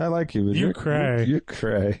crazy, dude. I like you, but you're cray. You're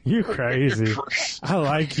cray. You're crazy. I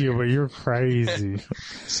like you, but you're crazy.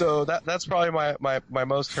 So that's probably my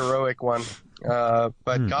most heroic one. But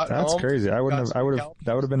got home. That's crazy. That would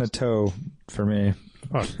have been a tow for me.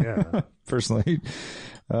 Oh yeah. Personally.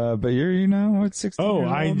 But you're, what, 16 Oh,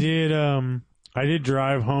 years old? I did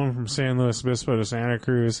drive home from San Luis Obispo to Santa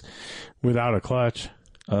Cruz without a clutch.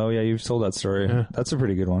 Oh yeah, you've told that story. Yeah. That's a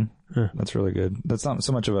pretty good one. Yeah. That's really good. That's not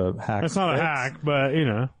so much of a hack. It's not a hack, but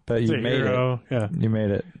But you made it. Yeah. You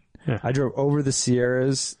made it. Yeah. I drove over the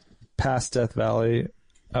Sierras, past Death Valley,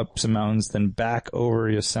 up some mountains, then back over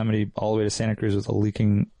Yosemite all the way to Santa Cruz with a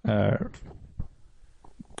leaking coolant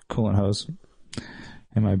hose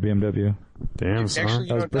in my BMW. Damn, son. Actually,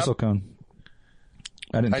 That was bristlecone.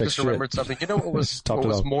 I just remembered something. You know what was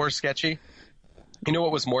more sketchy? You know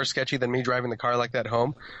what was more sketchy than me driving the car like that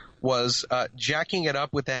home? Was jacking it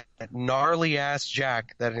up with that gnarly ass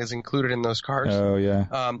jack that is included in those cars. Oh yeah.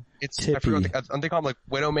 It's tippy. I forgot they call them like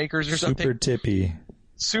Widowmakers or something. Super tippy.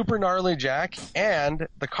 Super gnarly jack, and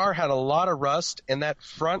the car had a lot of rust, and that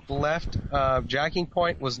front left jacking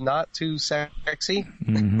point was not too sexy.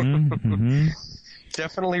 Mm-hmm.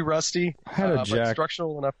 Definitely rusty. I had a jack, but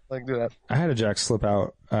structural enough to do that. I had a jack slip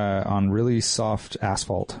out on really soft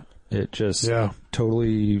asphalt. It just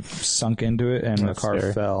totally sunk into it, and the car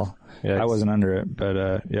fell. I wasn't under it, but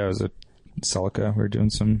it was a Celica. We were doing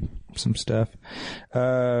some stuff.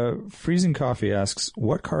 Freezing Coffee asks,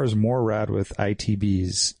 what car is more rad with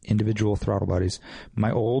ITBs, individual throttle bodies?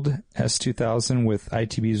 My old S2000 with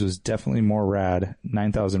ITBs was definitely more rad.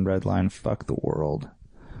 9000 Redline, fuck the world.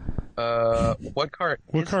 What car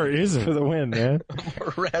is it? For the win, man.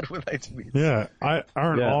 More rad with ITBs. Yeah,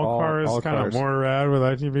 aren't all cars kind of more rad with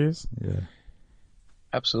ITBs? Yeah.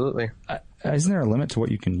 Absolutely. Isn't there a limit to what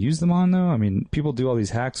you can use them on, though? I mean, people do all these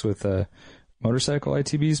hacks with motorcycle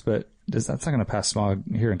ITBs, but that's not going to pass smog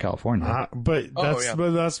here in California. But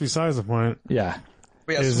that's besides the point. Yeah.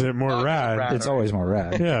 Is it more rad? It's always more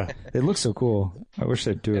rad. Yeah. It looks so cool. I wish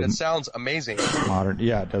they'd do it. And it sounds amazing. Modern.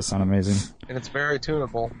 Yeah, it does sound amazing. And it's very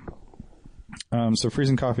tunable. So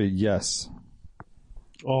Freezing Coffee, yes.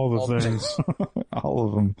 All the things. All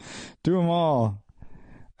of them. Do them all.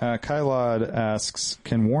 Kylod asks,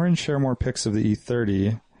 can Warren share more pics of the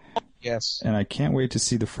E30? Yes. And I can't wait to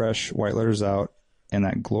see the fresh white letters out and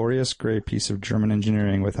that glorious gray piece of German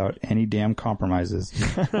engineering without any damn compromises.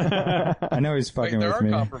 I know he's fucking with me.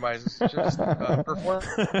 There are compromises. Just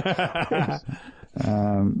performance.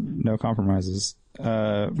 No compromises.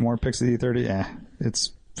 More pics of the E30?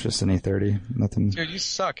 It's just an E30. Nothing. Dude, you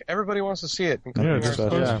suck. Everybody wants to see it. Yeah, just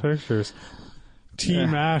post pictures.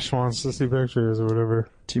 T-Mash wants to see pictures or whatever.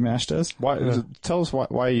 T-Mash does? Tell us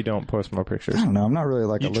why you don't post more pictures. I don't know. I'm not really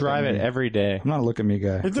like you drive it every day. I'm not a look at me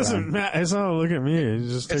guy. It doesn't matter. It's not a look at me. It's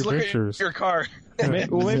just take pictures. At your car.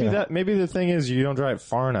 Maybe the thing is you don't drive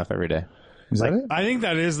far enough every day. Is that it? I think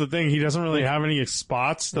that is the thing. He doesn't really have any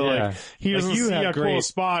spots to he doesn't see a cool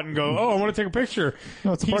spot and go, oh, I want to take a picture.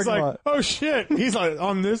 No, it's a he's parking like, lot. oh shit. He's like,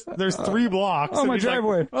 on this, there's 3 blocks. Oh, and my he's like,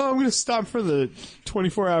 driveway. oh, I'm going to stop for the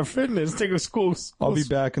 24-hour fitness. Take a school. I'll be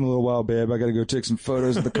back in a little while, babe. I got to go take some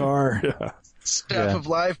photos of the car. Staff of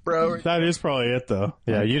life, bro. That is probably it, though.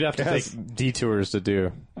 Yeah, you'd have to take detours to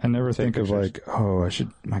do. I never think of like, oh, I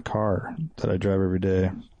should, my car that I drive every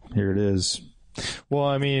day. Here it is. Well,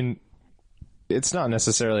 I mean, it's not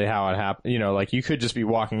necessarily how it happened. You know, like you could just be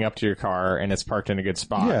walking up to your car and it's parked in a good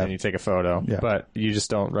spot Yeah. and you take a photo, Yeah. but you just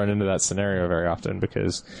don't run into that scenario very often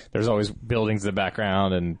because there's always buildings in the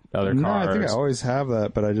background and other No, cars. I think I always have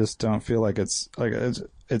that, but I just don't feel like it's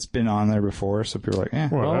been on there before, so people are like, eh.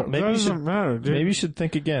 Well, Well, that maybe you doesn't should- matter, dude. Maybe you should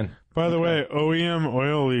think again. By the way, OEM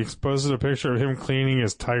Oil Leaks posted a picture of him cleaning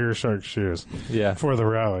his Tiger Shark shoes Yeah. for the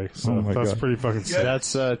rally. So Oh my that's God. pretty fucking sick.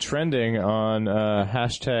 That's trending on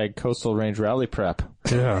hashtag Coastal Range Rally Prep.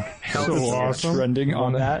 Yeah. So awesome. Trending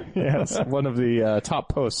on that. Yes, one of the top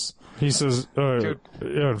posts. He says,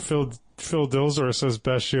 yeah, Phil Dilsdorf says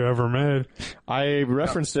best shoe ever made. I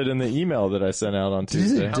referenced it in the email that I sent out on Did you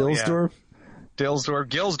say Tuesday. Dilsdorf?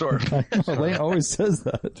 Gilsdorf. Lane always says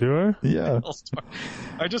that. Do I? Yeah.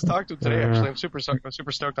 I just talked to him today. Actually, I'm super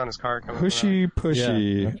stoked on his car coming. Pushy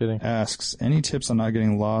Yeah, no kidding. asks, any tips on not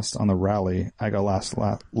getting lost on the rally? I got lost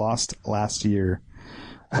last year.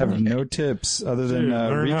 I have no tips other than Dude,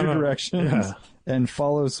 learn read how your to- directions yeah. and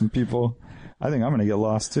follow some people. I think I'm going to get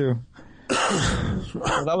lost too.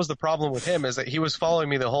 Well, that was the problem with him, is that he was following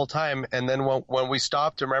me the whole time, and then when we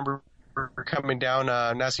stopped, remember we were coming down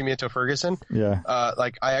Nacimiento Ferguson. Yeah.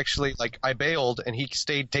 I bailed and he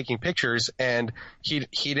stayed taking pictures, and he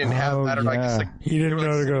didn't have Oh, that. Or yeah. He didn't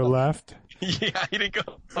know to go left. Yeah, he didn't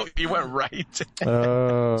go. Oh, he went right.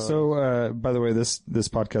 Oh, So, by the way, this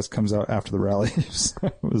podcast comes out after the rally,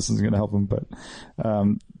 so this is going to help him. But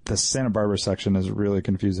the Santa Barbara section is really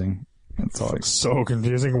confusing. It's all So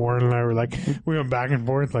confusing. Warren and I were like, we went back and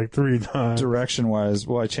forth like 3 times. direction wise.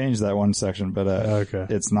 Well, I changed that one section, but Okay.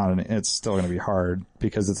 it's still going to be hard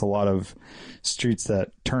because it's a lot of streets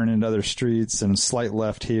that turn into other streets and slight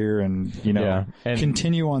left here, and Yeah, and-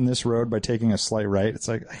 continue on this road by taking a slight right. It's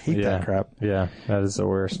like I hate that crap. Yeah, that is the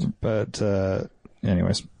worst. But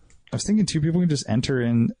anyways, I was thinking too, people can just enter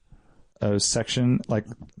in a section like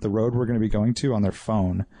the road we're going to be going to on their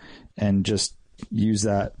phone and just use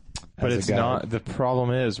that. But as a it's guide. not. The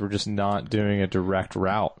problem is we're just not doing a direct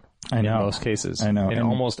route. I know. In most cases. I know. In And-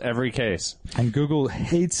 almost every case. And Google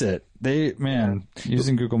hates it.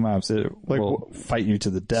 Using Google Maps, it will fight you to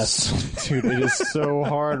the death. Dude, it is so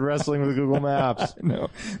hard wrestling with Google Maps. No,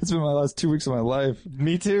 it's been my last 2 weeks of my life.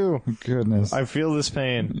 Me too. Goodness. I feel this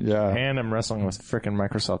pain. Yeah. And I'm wrestling with frickin'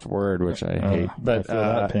 Microsoft Word, which I hate. But I feel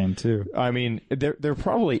that pain too. I mean, there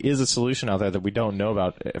probably is a solution out there that we don't know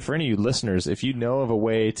about. For any of you listeners, if you know of a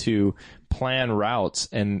way to plan routes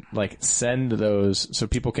and like send those so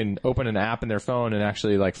people can open an app in their phone and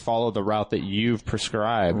actually like follow the route that you've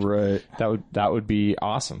prescribed, Right. that would be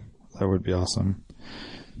awesome. That would be awesome.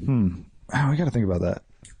 Oh, we got to think about that.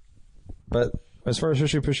 But as far as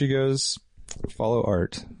Pushy goes, follow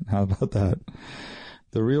Art. How about that?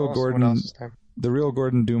 The real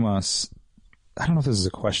Gordon Dumas. I don't know if this is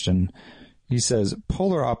a question. He says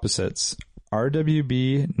polar opposites: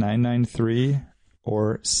 RWB 993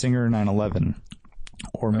 or Singer 911,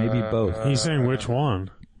 or maybe both. He's saying which one?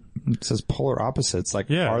 It says polar opposites. Like,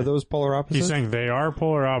 Yeah. are those polar opposites? He's saying they are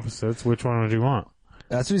polar opposites. Which one would you want?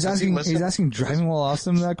 That's what he's asking. listen? He's asking Driving While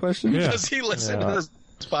Awesome that question? Yeah. Does he listen to this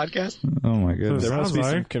podcast? Oh my goodness. There must Sounds be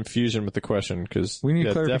some like- confusion with the question because We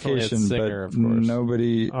need clarification, Singer, but of course.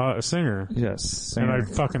 nobody. A singer. Yes, And Singer. I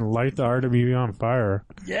fucking light the RWB on fire.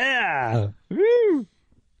 Yeah. Woo.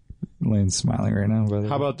 Lane's smiling right now. By the way.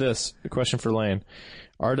 How about this? A question for Lane: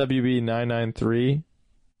 RWB 993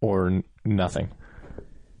 or nothing?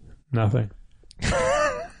 Nothing.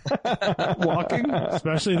 walking?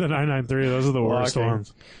 Especially the 993. Those are the worst Walking.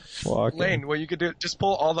 ones. Walking. Lane, what you could do, just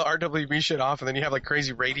pull all the RWB shit off, and then you have like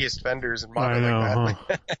crazy radius fenders and mod I it know, like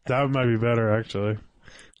that. huh? That might be better, actually.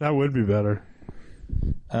 That would be better.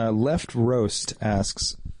 Left Roast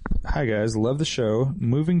asks, "Hi guys, love the show.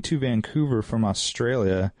 Moving to Vancouver from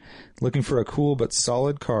Australia, looking for a cool but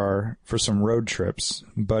solid car for some road trips.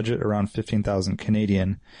 Budget around 15,000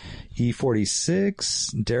 Canadian.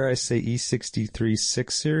 E46, dare I say E63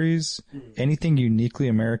 6 Series? Anything uniquely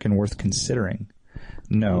American worth considering?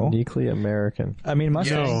 No. Uniquely American. I mean,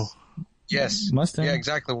 Mustang. No. Yes. Mustang. Yeah,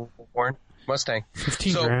 exactly, Warren. Mustang.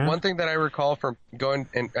 15 So grand. one thing that I recall from going,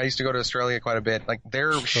 and I used to go to Australia quite a bit, like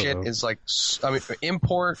their shit is like, I mean,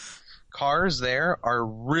 import cars there are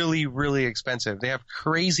really, really expensive. They have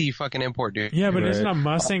crazy fucking import, dude. Yeah, but Right. isn't a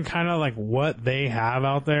Mustang kind of like what they have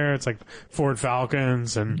out there? It's like Ford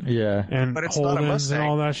Falcons and Yeah. But it's not a Holdens and Mustang.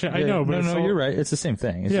 all that shit. I know, but no, it's all, you're right. It's the same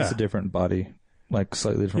thing. It's Yeah. just a different body, like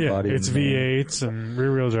slightly different Yeah, body. it's and- V8s and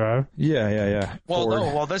rear-wheel drive. Yeah. Well, Ford.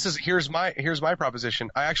 no. Well, here's my proposition.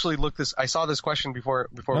 I actually I saw this question before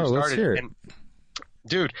we let's started. hear it. And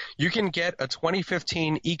dude, you can get a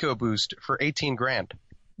 2015 EcoBoost for 18 grand.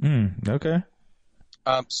 Okay.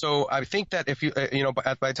 So I think that if you,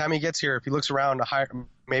 by the time he gets here, if he looks around,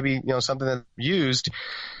 maybe, something that's used,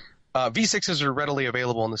 V6s are readily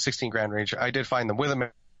available in the 16 grand range. I did find them with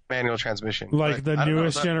a manual transmission. Like the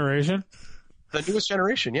newest generation? The newest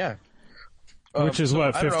generation, yeah. Which is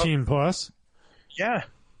 15 plus? Yeah.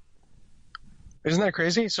 Isn't that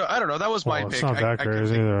crazy? So I don't know. That was my pick. It's not that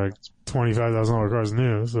crazy. They're like $25,000 cars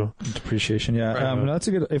new. So depreciation, yeah. Right. No, that's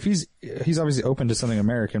a good. If he's obviously open to something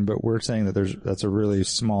American, but we're saying that that's a really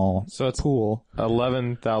small pool.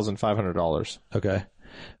 $11,500. Okay,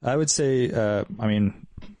 I would say.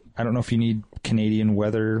 I don't know if you need Canadian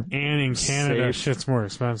weather, and in Canada, shit's more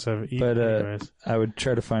expensive. But I would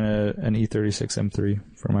try to find an E36 M3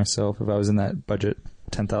 for myself if I was in that budget,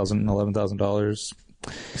 $10,000, $11,000.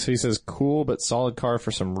 So he says, cool but solid car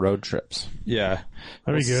for some road trips. Yeah.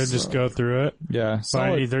 That'd be good. Just go through it. Yeah. Buy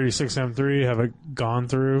an E36 M3, have it gone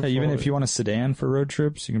through. Hey, even if you want a sedan for road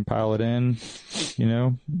trips, you can pile it in,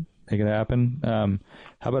 make it happen.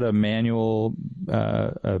 How about a manual,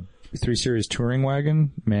 a 3 Series touring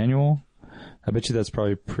wagon manual? I bet you that's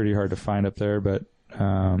probably pretty hard to find up there, but,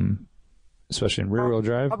 especially in rear wheel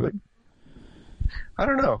drive. But I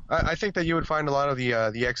don't know. I think that you would find a lot of the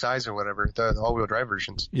XIs or whatever, the all-wheel drive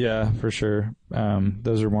versions. Yeah, for sure.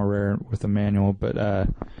 Those are more rare with a manual, but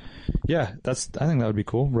yeah, I think that would be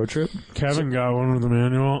cool. Road trip. Kevin got one with a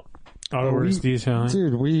manual. Auto Works detailing.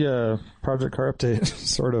 Dude, we Project Car Update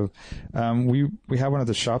sort of. We have one at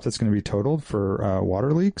the shop that's going to be totaled for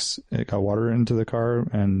water leaks. It got water into the car,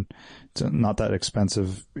 and it's not that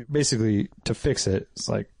expensive. Basically, to fix it, it's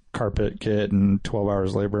like carpet kit and 12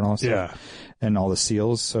 hours labor and all that stuff, and all the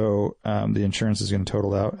seals. So the insurance is going to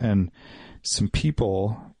total out, and some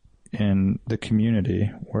people in the community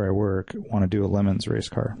where I work want to do a Lemons race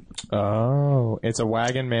car. Oh, it's a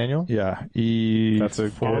wagon manual? Yeah. That's a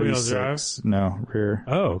four-wheel drive? No, rear.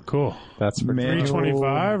 Oh, cool. That's for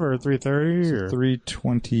 325 or 330 or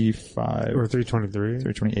 325 or 323,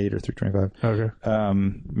 328 or 325. Okay.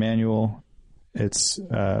 Manual. It's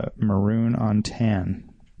maroon on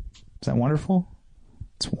tan. Is that wonderful?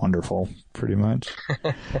 It's wonderful, pretty much.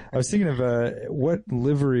 I was thinking of what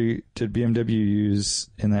livery did BMW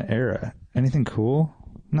use in that era? Anything cool?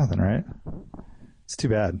 Nothing, right? It's too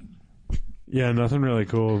bad. Yeah, nothing really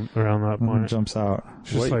cool around that point. Jumps out.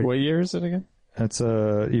 What year is it again? It's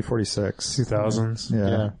a E46. 2000s.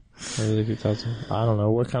 Yeah. Early 2000. I don't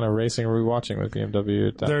know. What kind of racing are we watching with BMW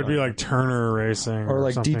at that There'd point? be like Turner Racing. Or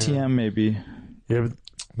like something. DTM maybe. Yeah,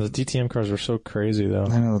 but the DTM cars were so crazy though.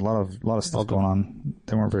 I know a lot of stuff going on.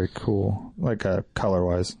 They weren't very cool, like color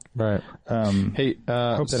wise. Right. Hey,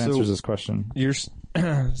 hope that answers this question.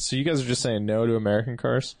 So you guys are just saying no to American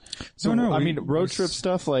cars? So No, I mean road trip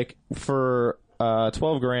stuff like for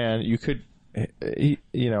 $12,000 you could.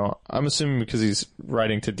 I'm assuming because he's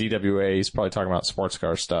writing to DWA, he's probably talking about sports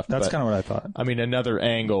car stuff. That's kind of what I thought. I mean, another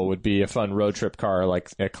angle would be a fun road trip car, like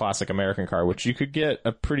a classic American car, which you could get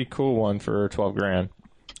a pretty cool one for $12,000.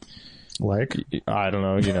 Like? I don't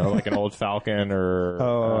know, like an old Falcon or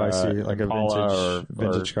I see, like a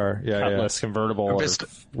vintage car. Yeah, Cutlass convertible or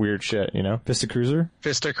weird shit, Vista Cruiser?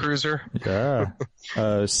 Vista Cruiser. Yeah.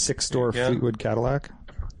 6-door Fleetwood Cadillac.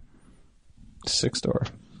 6-door.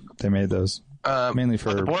 They made those mainly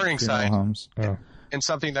for the boring side homes. Oh. And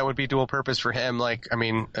something that would be dual purpose for him, like a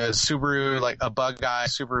Subaru, like a bug guy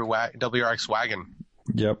Subaru WRX wagon.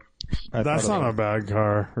 Yep. That's not a bad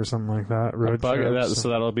car or something like that. So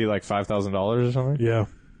that'll be like $5,000 or something? Yeah.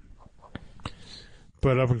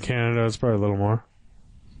 But up in Canada, it's probably a little more.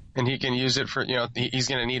 And he can use it for, he's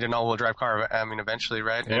going to need an all-wheel drive car, eventually,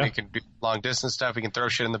 right? Yeah. And he can do long-distance stuff. He can throw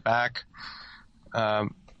shit in the back.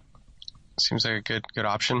 Seems like a good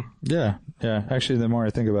option. Yeah. Actually, the more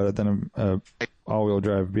I think about it, then all-wheel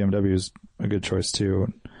drive BMW is a good choice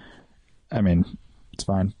too. I mean, it's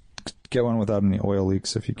fine. Get one without any oil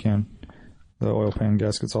leaks if you can. The oil pan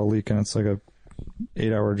gasket's all leaking. It's like a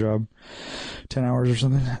 8-hour job, 10 hours or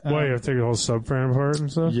something. Why, you have to take the whole subframe apart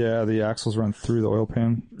and stuff? Yeah, the axles run through the oil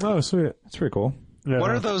pan. Oh, sweet. It's pretty cool. Yeah.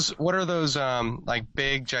 What are those like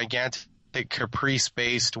big, gigantic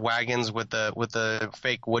Caprice-based wagons with the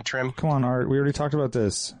fake wood trim? Come on, Art. We already talked about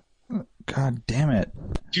this. God damn it.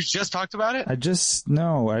 You just talked about it? I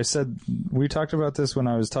said we talked about this when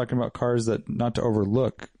I was talking about cars that not to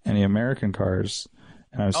overlook any American cars.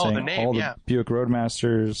 And I was saying the Buick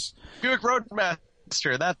Roadmasters. Buick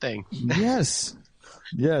Roadmaster, that thing. Yes.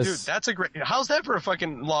 Dude, that's a great. How's that for a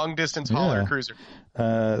fucking long distance hauler cruiser?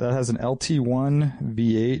 That has an LT1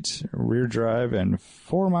 V8 rear drive and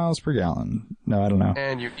 4 miles per gallon. No, I don't know.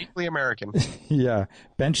 And uniquely American. Yeah.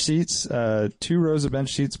 Bench seats, 2 rows of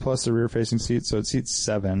bench seats plus the rear-facing seat, so it seats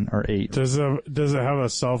 7 or 8. Does it have a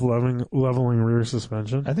self-leveling rear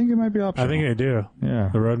suspension? I think it might be optional. I think they do. Yeah.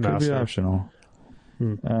 The Roadmaster. Could be optional.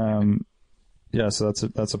 Yeah, so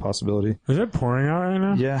that's a possibility. Is it pouring out right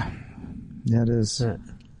now? Yeah. Yeah, it is. Yeah.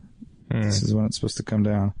 This is when it's supposed to come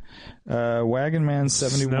down. Wagon Man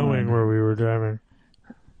 71. Snowing where we were driving.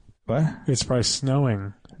 What? It's probably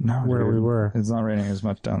snowing No, where dude. we were. It's not raining as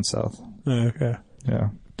much down south. Okay. Yeah.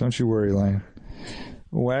 Don't you worry, Lane.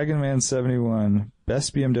 Wagon Man 71.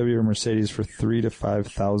 Best BMW or Mercedes for $3,000 to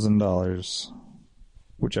 $5,000.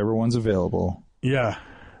 Whichever one's available. Yeah,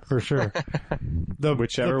 for sure. The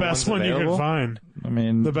Whichever best one's one you available? can find. I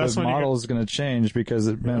mean, The best one you model is going to change because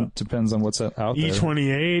it depends on what's out there.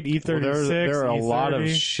 E28, E36, there are a E30. lot of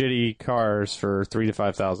shitty cars for $3,000 to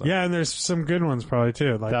 $5,000. Yeah, and there's some good ones probably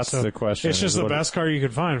too. Like, That's the question, It's just is the what best car you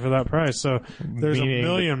could find for that price. So there's a Meaning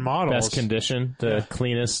million the models. Best condition, the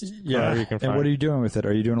cleanest car you can find. And what are you doing with it?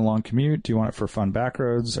 Are you doing a long commute? Do you want it for fun back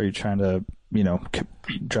roads? Are you trying to,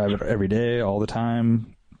 drive it every day, all the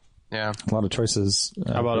time? Yeah. A lot of choices.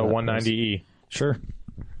 How about a for that price. 190E? Sure.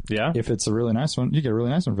 Yeah? If it's a really nice one, you get a really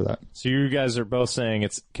nice one for that. So you guys are both saying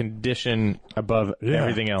it's condition above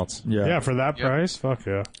everything else. Yeah, for that price, fuck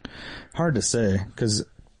yeah. Hard to say, because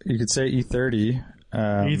you could say E30.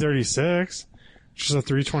 E36, just a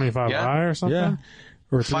 325i or something? Yeah.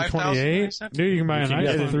 Or 5,000, 328? Dude, you can buy a You nice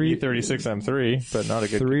get one. the 336 M3, but not a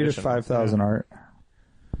good 3 to condition. 5,000 art.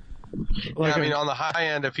 Like I mean, on the high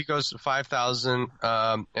end, if he goes to 5,000,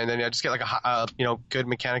 and then I just get like a good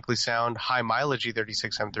mechanically sound, high mileage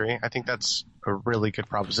E36 M3, I think that's a really good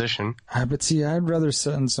proposition. But see, I'd rather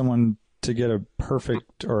send someone to get a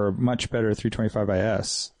perfect or a much better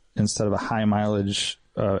 325IS instead of a high mileage,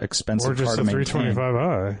 expensive or just car a to maintain.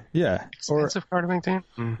 325i. Yeah. Expensive car to maintain?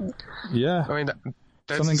 Yeah. I mean,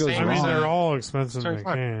 that's Something the goes same I mean, wrong. they're all expensive to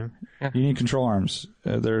 25. maintain. You need control arms.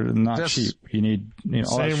 They're not That's- cheap. You need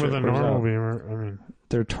all that Same shit with a wears normal out. Beamer. I mean,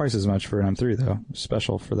 They're twice as much for an M3 though.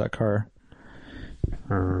 Special for that car.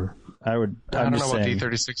 I would. I I'm don't know just what saying,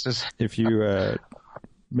 D36 is. if you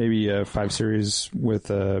maybe a 5 Series with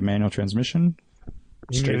a manual transmission.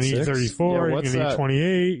 you can Straight get six. E34, Yeah, you what's can that?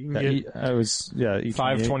 E28, you can get... E28.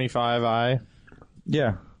 525i.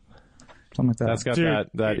 Yeah. Something like that. That's got Dude,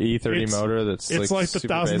 that E30 it's- motor that's It's like the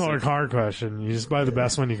super $1,000 basic. car question. You just buy the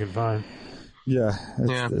best one you can find. Yeah.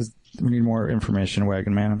 Yeah. We need more information,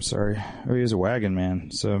 Wagon Man. I'm sorry. Oh, he is a Wagon Man,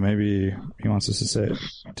 so maybe he wants us to say it.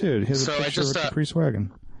 Dude, here's So a I picture just, of a Caprice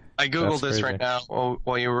wagon. I googled That's this crazy. right now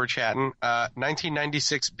while you were chatting.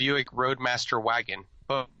 1996 Buick Roadmaster wagon.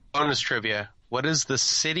 Bonus trivia: what is the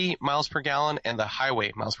city miles per gallon and the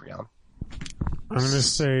highway miles per gallon? I'm going to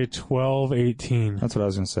say 1218. That's what I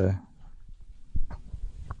was going to say.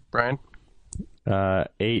 Brian?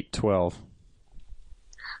 812.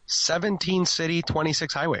 17 city,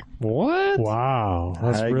 26 highway. What? Wow.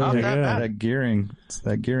 That's I- really that good. bad. That gearing. It's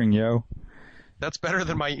that gearing, yo. That's better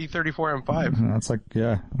than my E34 M5. That's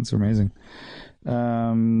that's amazing.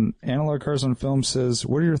 Analog Cars on Film says,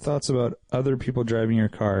 what are your thoughts about other people driving your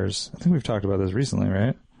cars? I think we've talked about this recently,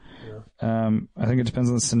 right? Yeah. I think it depends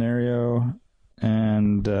on the scenario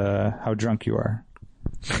and how drunk you are.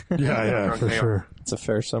 Yeah, for sure. It's a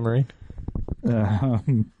fair summary. I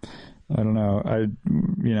don't know.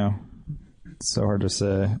 It's so hard to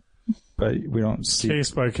say, but we don't see.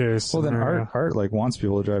 Case by case. Well, then scenario. Art wants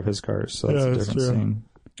people to drive his cars, so that's Yeah, a that's different true. scene.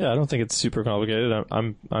 Yeah, I don't think it's super complicated.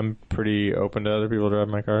 I'm pretty open to other people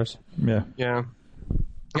driving my cars. Yeah. Yeah.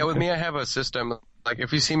 Yeah, with me, I have a system. Like,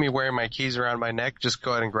 if you see me wearing my keys around my neck, just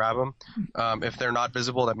go ahead and grab them. If they're not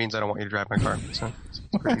visible, that means I don't want you to drive my car. So, it's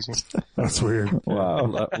pretty easy. That's weird.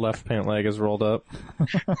 Wow. Left pant leg is rolled up.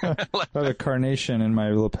 I have a carnation in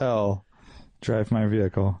my lapel. Drive my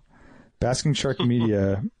vehicle. Basking Shark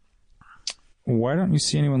Media. Why don't you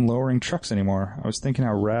see anyone lowering trucks anymore? I was thinking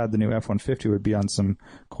how rad the new F-150 would be on some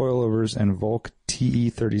coilovers and Volk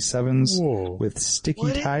TE37s Whoa. with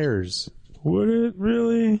sticky tires. Would it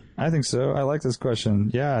really? I think so. I like this question.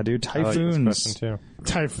 Yeah, dude. I like this Typhoons. question too.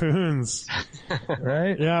 Typhoons.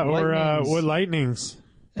 Right? Yeah, or Lightnings. what lightnings?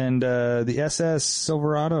 And the SS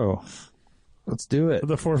Silverado. Let's do it.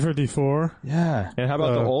 The 454. Yeah. And how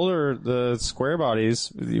about the square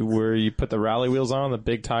bodies where you put the rally wheels on the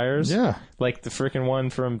big tires? Yeah. Like the freaking one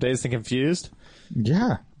from Dazed and Confused?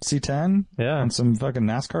 Yeah. C10? Yeah. On some fucking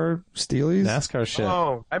NASCAR Steelies? NASCAR shit.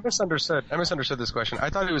 Oh, I misunderstood this question. I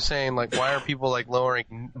thought he was saying, like, why are people, like,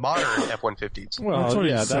 lowering modern F-150s? Well, That's what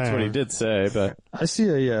he's that's what he saying. did say, but I see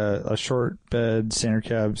a short bed standard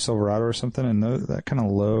cab Silverado or something, and that kind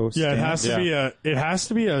of low. Yeah, it stance. has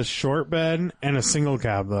to be a short bed and a single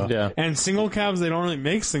cab though. Yeah. And single cabs, they don't really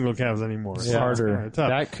make single cabs anymore. It's harder. kinda tough.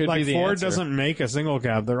 That could like be the Ford answer. doesn't make a single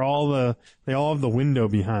cab. They all have the window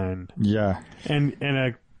behind. Yeah. And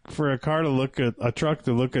for a truck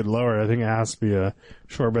to look good lower, I think it has to be a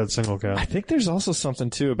short bed single I cab. think there's also something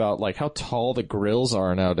too about like how tall the grills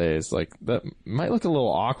are nowadays. Like that might look a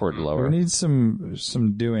little awkward lower. We need some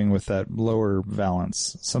doing with that lower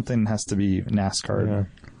valance. Something has to be NASCAR. Yeah.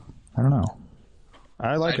 I don't know.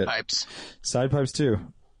 I like Side it. pipes. Side pipes too.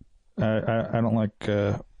 I don't like.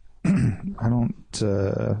 I don't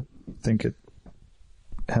think it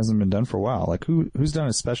hasn't been done for a while. Like who's done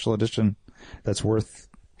a special edition that's worth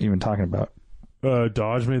even talking about?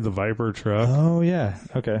 Dodge made the Viper truck. Oh yeah.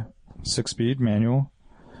 Okay. 6-speed manual.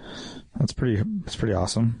 That's pretty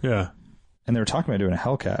awesome. Yeah. And they were talking about doing a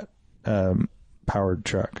Hellcat powered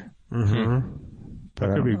truck. Mm-hmm. But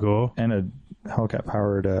That I could be don't know. cool. And a Hellcat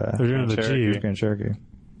powered They're doing the Cherokee. Jeep. Grand Cherokee.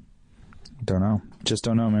 Don't know. Just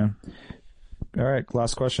don't know, man. All right,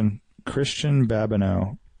 last question. Christian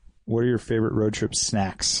Babineau, what are your favorite road trip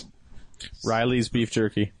snacks? Riley's beef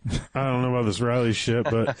jerky. I don't know about this Riley shit,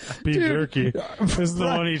 but beef jerky. This is the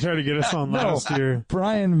one he tried to get us on last year.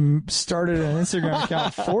 Brian started an Instagram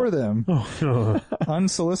account for them,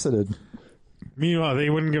 unsolicited. Meanwhile, they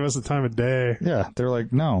wouldn't give us the time of day. Yeah, they're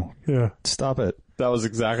like, no, Yeah. stop it. That was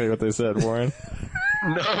exactly what they said, Warren.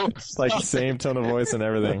 No. It's like the same tone of voice and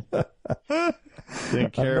everything.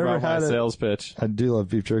 Didn't care never about my had it. sales pitch. I do love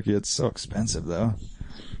beef jerky. It's so expensive, though.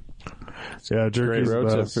 Yeah, Great jerky's the road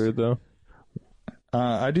trip best. food, though.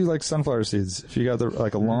 I do like sunflower seeds. If you got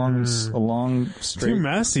a long straight. Too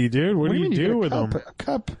messy, dude. What do you mean do get a with cup? them? A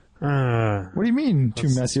cup. What What do you mean too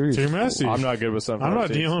messy? What are you- Too messy. I'm not good with sunflower I'm not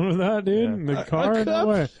seeds. dealing with that, dude. In the car, a no cup?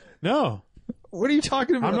 way. No, What are you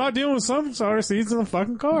talking about? I'm not dealing with sunflower seeds in the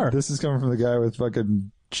fucking car. This is coming from the guy with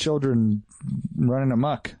fucking children running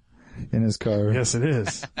amok in his car. Yes, it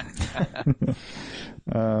is.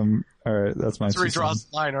 All right, that's my That's where he 2 draws cents.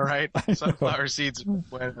 the line, all right? Sunflower seeds.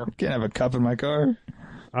 Bueno. Can't have a cup in my car.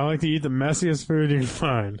 I like to eat the messiest food you can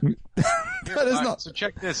find. That is All right, not. So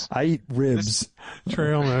check this. I eat ribs.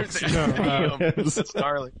 Trail mix. No, That's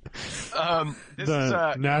gnarly. This is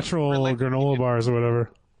the natural like- granola bars or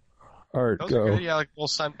whatever. Art, those are go. good. Yeah, like Little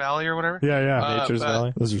Sun Valley or whatever. Yeah, yeah. Nature's but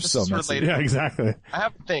Valley. Those are this so is messy. related. Yeah, exactly. I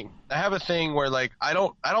have a thing where like I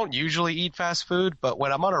don't usually eat fast food, but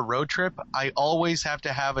when I'm on a road trip, I always have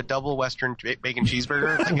to have a double Western bacon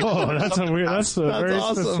cheeseburger. Like, Whoa, that's a weird. That's a very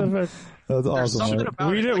awesome. specific. That's There's awesome. something Art.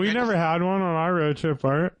 about it. Like, We I never had one on our road trip,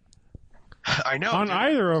 Art. I know. On dude.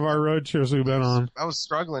 either of our road trips we've been on. I was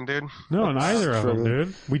struggling, dude. No, on either of them,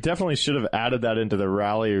 dude. We definitely should have added that into the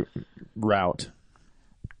rally route.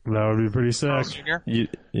 That would be pretty sick. Carl's Jr. You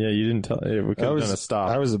didn't tell. We could have done a stop.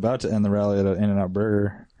 I was about to end the rally at an In-N-Out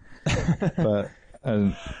Burger, but I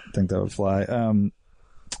didn't think that would fly.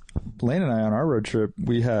 Lane and I, on our road trip,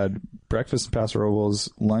 we had breakfast in Paso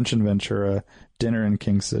Robles, lunch in Ventura, dinner in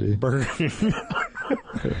King City. Burger King.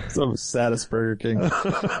 So saddest Burger King.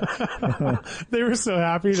 They were so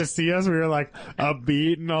happy to see us. We were like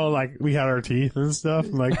upbeat and all like we had our teeth and stuff.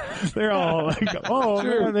 And, like they're all like, oh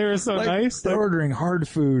man, they were so nice. They're ordering hard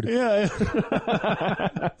food. Yeah.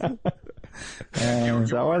 And Is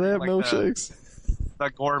that why they have Like milkshakes? The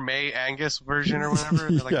gourmet Angus version or whatever. They're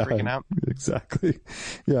like freaking out. Exactly.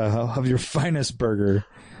 Yeah, I'll have your finest burger.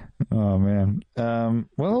 Oh man.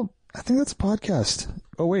 Well, I think that's a podcast.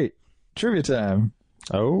 Oh wait, trivia time.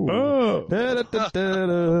 Oh. Oh. Did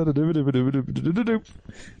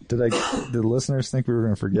the listeners think we were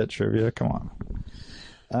going to forget trivia? Come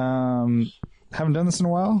on. Haven't done this in a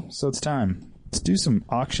while, so it's time. Let's do some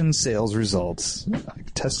auction sales results.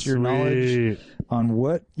 Test your knowledge Sweet. on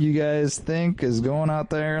what you guys think is going out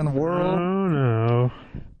there in the world. Oh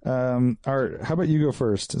no. Art, how about you go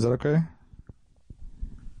first? Is that okay?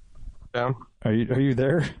 Down. Are you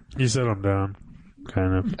there? You said I'm down.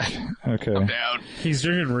 Kind of. Okay. Down. He's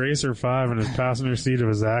drinking Racer 5 in his passenger seat of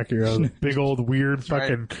his Acura. Big old weird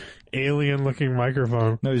fucking alien looking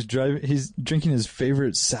microphone. No, he's driving. He's drinking his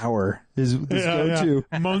favorite sour. His go-to.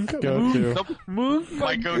 Yeah. Monk. Go-to. Monk.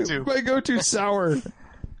 My go-to. My go-to sour.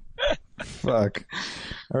 Fuck.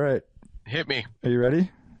 All right. Hit me. Are you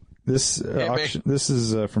ready? This me. auction. This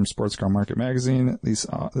is from Sports Car Market Magazine. This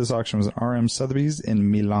auction was at RM Sotheby's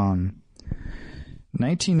in Milan.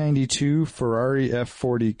 1992 Ferrari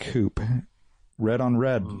F40 Coupe, red on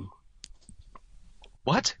red.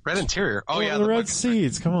 What? Red interior? Oh, yeah. the red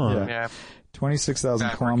seats. Come on. Yeah. 26,000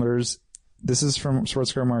 Backward. kilometers. This is from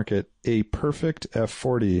Sports Car Market. A perfect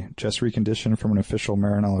F40, just reconditioned from an official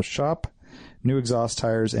Maranello shop. New exhaust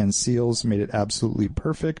tires and seals made it absolutely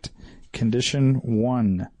perfect. Condition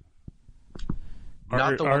 1.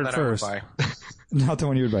 Not the one Art that first. I would buy. Not the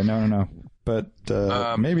one you would buy. No. But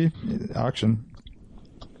maybe auction.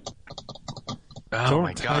 Oh,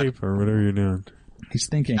 my Don't God. type or whatever you're doing. He's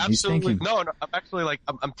thinking. Absolutely. He's thinking. No, I'm actually like,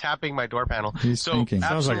 I'm tapping my door panel. He's thinking.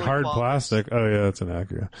 Sounds like absolutely hard flawless. plastic. Oh, yeah, that's an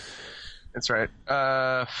Acura. That's right.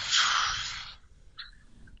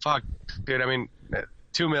 Fuck, dude. I mean,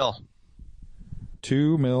 $2 million.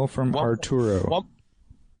 $2 million from One- Arturo.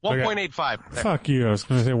 1.85. Fuck you. I was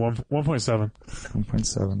going to say 1.7.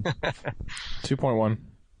 1.7. 2.1.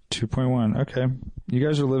 2.1. Okay. You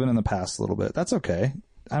guys are living in the past a little bit. That's okay.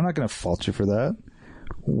 I'm not going to fault you for that.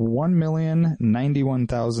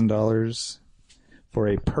 $1,091,000 for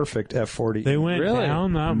a perfect F40. They went Really?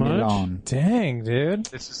 down that much? Milan. Dang, dude.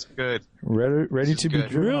 This is good. Ready to be good.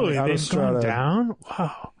 driven on Really? the They've gone Autostrada. down?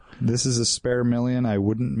 Wow. This is a spare million I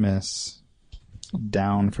wouldn't miss.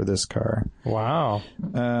 Down for this car. Wow.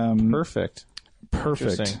 Perfect.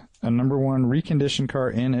 Perfect. Interesting. A number one reconditioned car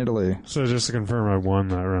in Italy. So just to confirm, I won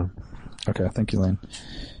that round. Okay, thank you, Lane.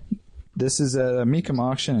 This is at a Mecum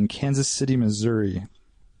auction in Kansas City, Missouri.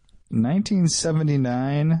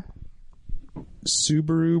 1979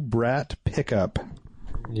 Subaru Brat pickup.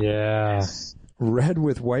 Yeah. Red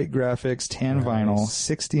with white graphics, tan vinyl,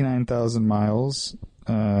 69,000 miles,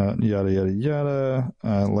 yada.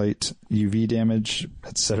 Light UV damage,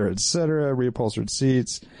 etc., reupholstered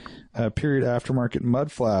seats, period aftermarket mud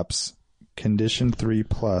flaps, condition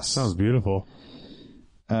 3+. Sounds beautiful.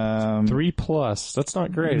 3+. That's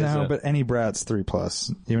not great, is No, it? but any Brat's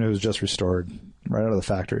 3+, even if it was just restored. Right out of the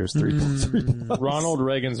factory, it was 3+. Ronald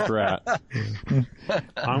Reagan's brat.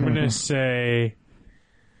 I'm going to say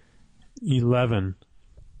 11.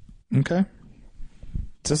 Okay.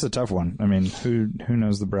 It's just a tough one. I mean, who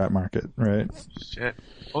knows the Brat market, right? Shit.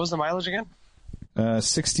 What was the mileage again?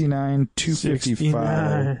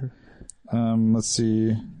 69,255. 69. Let's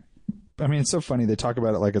see. I mean, it's so funny. They talk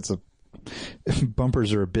about it like it's a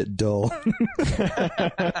bumpers are a bit dull.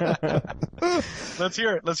 Let's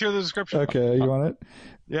hear it. Let's hear the description. Okay, you want it?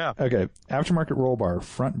 Yeah. Okay. Aftermarket roll bar,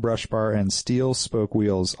 front brush bar, and steel spoke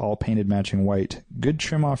wheels, all painted matching white. Good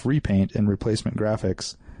trim off repaint and replacement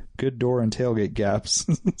graphics. Good door and tailgate gaps.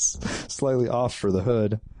 Slightly off for the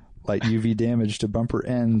hood. Light UV damage to bumper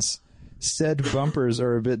ends. Said bumpers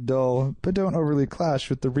are a bit dull, but don't overly clash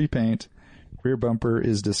with the repaint. Rear bumper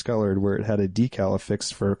is discolored where it had a decal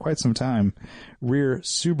affixed for quite some time. Rear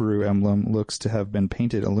Subaru emblem looks to have been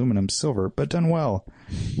painted aluminum silver, but done well.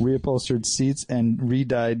 Reupholstered seats and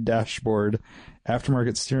re-dyed dashboard.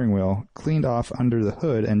 Aftermarket steering wheel, cleaned off under the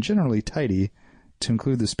hood and generally tidy to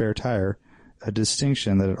include the spare tire, a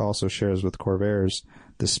distinction that it also shares with Corvairs,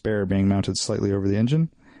 the spare being mounted slightly over the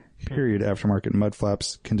engine. Period aftermarket mud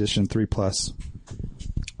flaps, condition 3+.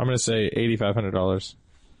 I'm going to say $8,500.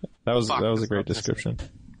 That was a great description,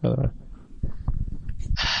 by the way.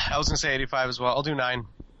 I was going to say 85 as well. I'll do 9.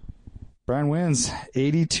 Brian wins,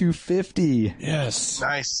 $8,250. Yes.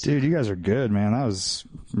 Nice. Dude, you guys are good, man. That was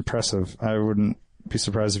impressive. I wouldn't be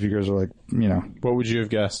surprised if you guys are like, What would you have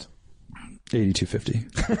guessed?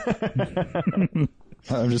 $8,250.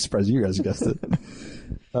 I'm just surprised you guys guessed it.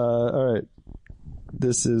 All right.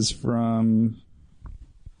 This is from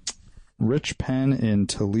Rich Penn in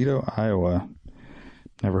Toledo, Iowa.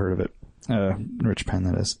 Never heard of it. Rich Penn,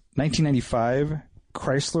 that is. 1995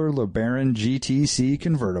 Chrysler LeBaron GTC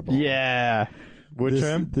convertible. Yeah. Wood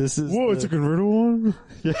trim? This is Whoa, it's a convertible one?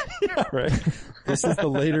 yeah, right. This is the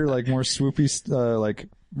later, like more swoopy, like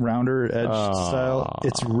rounder edge style.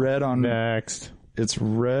 It's red on Next. It's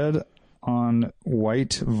red on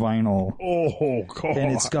white vinyl. Oh, God.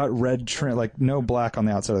 And it's got red trim, like no black on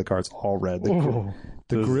the outside of the car. It's all red. The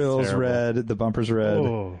This is grill's terrible. red. The bumper's red.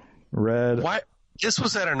 Oh. Red. Why? This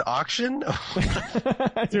was at an auction? Dude,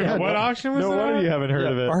 what auction was No that? wonder you haven't heard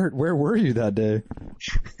of it. Art, where were you that day?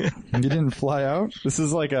 You didn't fly out? This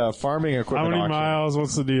is like a farming How equipment many auction. miles?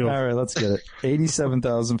 What's the deal? All right, let's get it.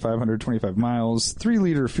 87,525 miles,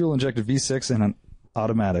 3-liter fuel-injected V6, and an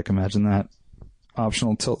automatic. Imagine that.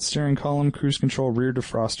 Optional tilt steering column, cruise control, rear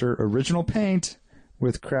defroster, original paint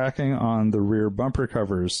with cracking on the rear bumper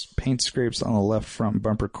covers, paint scrapes on the left front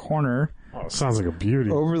bumper corner, Oh, sounds like a beauty.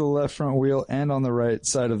 over the left front wheel and on the right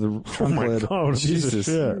side of the trunk my lid. God, Jesus.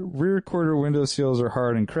 Shit. Rear quarter window seals are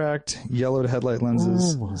hard and cracked. Yellowed headlight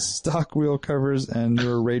lenses, stock wheel covers, and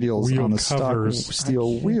newer radials Wheel on the covers. stock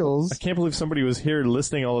steel wheels. I can't believe somebody was here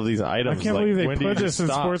listing all of these I items. can't like, believe they when do put you this in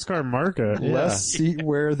stop? sports car market. Yeah. Less seat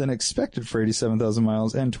wear than expected for 87,000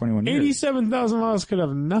 miles and 21 years. 87,000 miles could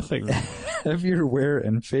have nothing. Heavier wear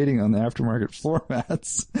and fading on the aftermarket floor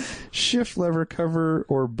mats. Shift lever cover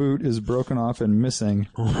or boot is broken off and missing.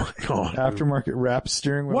 Oh my God. Aftermarket wrap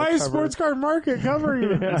steering wheel Why is cover. sports car market covering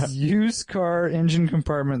it? Used car engine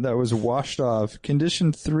compartment that was washed off.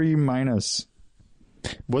 Condition 3-.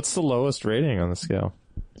 What's the lowest rating on the scale?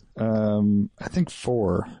 I think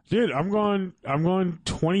 4. Dude, I'm going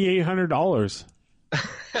 $2,800.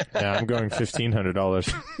 Yeah, I'm going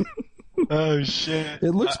 $1,500. Oh shit!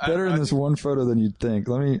 It looks better in this one photo than you'd think.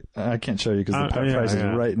 I can't show you because the price is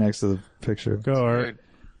right next to the picture. Go, Art.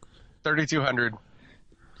 3,200.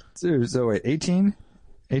 Dude, so wait,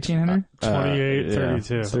 1,800? 28,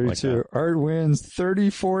 32. 32. Art wins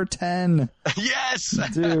 3410. Yes.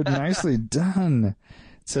 Dude, nicely done.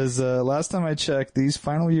 It says, last time I checked, these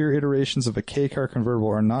final year iterations of a K-car convertible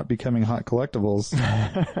are not becoming hot collectibles.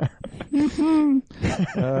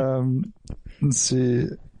 Let's see.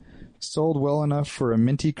 Sold well enough for a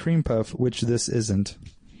minty cream puff, which this isn't.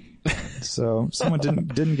 So someone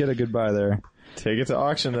didn't get a good buy there. Take it to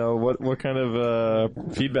auction, though. What kind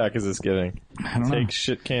of feedback is this getting? I don't know. Take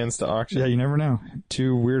shit cans to auction. Yeah, you never know.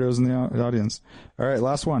 2 weirdos in the audience. All right,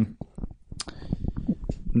 last one.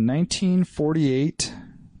 1948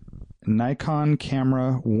 Nikon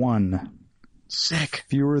Camera 1. Sick.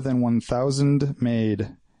 Fewer than 1,000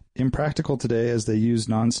 made. Impractical today as they use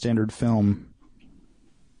non-standard film.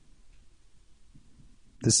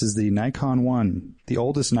 This is the Nikon 1, the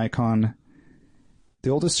oldest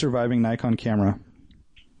surviving Nikon camera.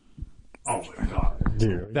 Oh my God,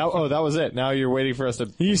 dude. That was it. Now you're waiting for us to. Are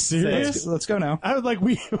you serious? Let's go now. I would like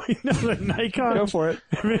we know the Nikon. Go for it.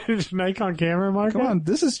 Vintage Nikon camera market. Come on,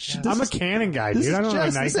 this is. I'm a Canon guy, This dude. is I don't know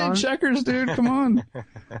just Nikon. this ain't checkers, dude. Come on.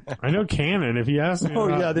 I know Canon. If you ask me, Oh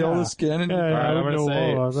yeah, the oldest Canon. Yeah, All right, I I'm don't know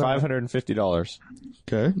going all to about say that. $550.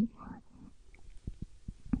 Okay.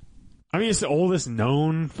 I mean, it's the oldest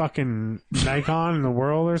known fucking Nikon in the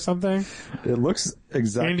world or something. It looks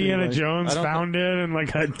exactly. Indiana like, Jones found it in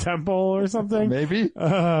like a temple or something. Maybe.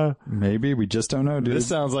 Maybe we just don't know, dude. This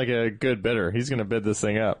sounds like a good bidder. He's going to bid this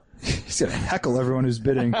thing up. He's gonna heckle everyone who's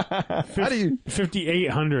bidding. How do you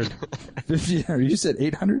 5,800. 50? You said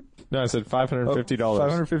 800. No, I said $550.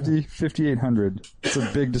 550, 5,800. It's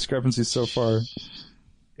a big discrepancy so far.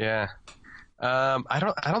 Yeah. I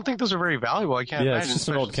don't think those are very valuable. I can't Yeah, imagine. it's just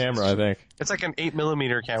an old camera, I think. It's like an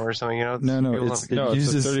 8mm camera or something, you know? No, It's- it No,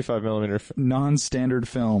 uses it's a 35 millimeter. non-standard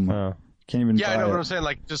film. Oh. Can't even yeah, buy I know it. what I'm saying.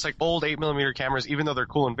 Like, just like old 8mm cameras, even though they're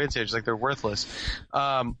cool and vintage, like they're worthless.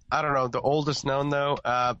 I don't know. The oldest known though,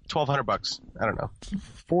 $1,200. I don't know.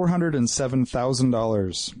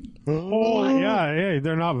 $407,000. Oh yeah,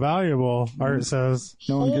 they're not valuable. Art says.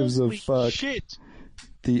 No one gives a fuck. Shit.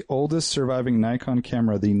 The oldest surviving Nikon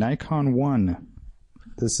camera, the Nikon 1.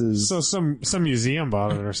 This is So some museum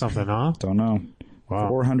bought it or something, huh? don't know. Wow.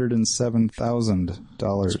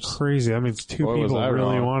 $407,000. Crazy. That means 2 Boy, was people I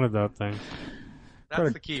really wrong. wanted that thing.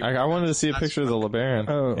 That's the key. I wanted to see a picture of the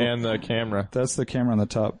LeBaron and the camera. That's the camera on the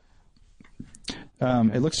top.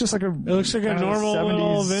 It looks just like a. It looks like a kind of normal 70s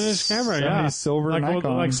little vintage camera. Yeah, silver like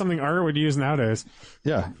Nikon. like something Art would use nowadays.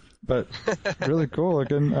 Yeah, but really cool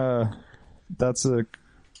looking. That's a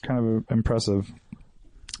kind of impressive.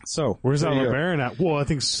 So Where's that there you go. LeBaron at? Whoa, I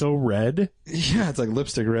think so red. Yeah, it's like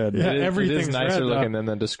lipstick red. Yeah, It is everything's nicer red, looking than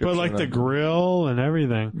the description. But like the of- grill and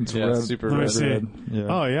everything. It's Yeah, red. it's super Let me red. see. Yeah.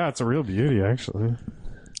 Oh yeah, it's a real beauty actually.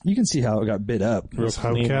 You can see how it got bit up. Those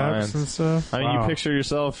clean hubcaps lines. and stuff. I mean, Wow. you picture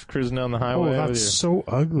yourself cruising down the Oh, highway with that's your so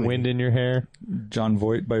ugly. wind in your hair. John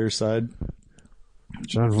Voight by your side.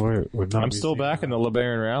 John Voight would not. I'm be still seen. back in the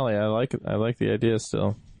LeBaron rally. I like it. I like the idea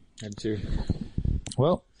still.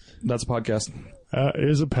 Well, that's a podcast.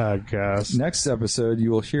 Is a podcast. Next episode,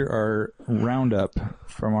 you will hear our roundup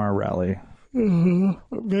from our rally.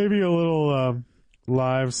 Maybe a little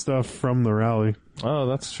live stuff from the rally. Oh,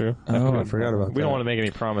 that's true. Oh, I forgot about that. We don't want to make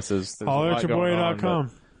any promises. There's a Holler lot at going on,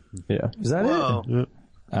 yourboy.com. but- Yeah. Is that Whoa. it?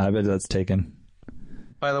 I bet that's taken.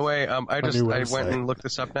 By the way, I new went website. and looked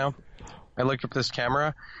this up now. I looked up this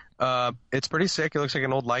camera. It's pretty sick. It looks like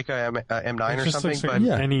an old Leica M9 or Just something. looks like But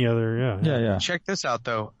Yeah. any other, Yeah. check this out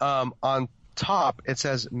though. On top it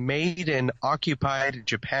says "Made in Occupied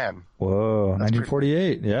Japan." Whoa,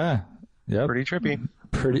 1948. Yeah. Yep. Pretty trippy.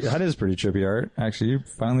 That is pretty trippy art. Actually, you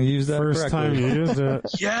finally used that First correctly. time you used it.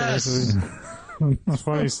 Yes. It's a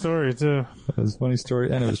funny story too. It was a funny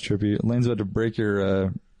story, and it was trippy. Lane's about to break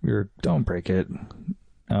your don't break it.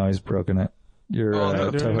 Oh, he's broken it. Your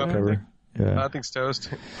no, toe hook cover. Yeah. Nothing's toast.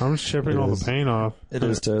 I'm just chipping all the paint off. It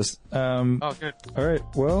is toast. Oh, good. All right.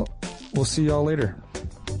 Well, we'll see y'all later.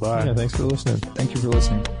 Bye. Yeah, thanks for listening. Thank you for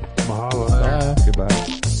listening. Mahalo.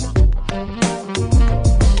 Goodbye.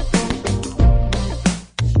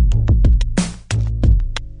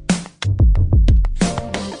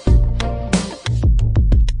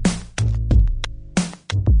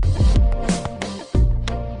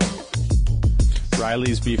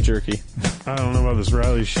 Riley's beef jerky. I don't know about this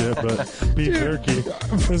Riley shit, but beef jerky.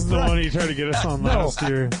 This is the one you tried to get us on last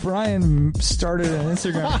year. Brian started an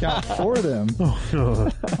Instagram account for them, Oh,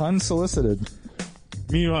 unsolicited.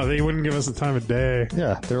 meanwhile, they wouldn't give us the time of day.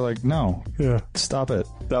 Yeah, they're like, no, Yeah. stop it.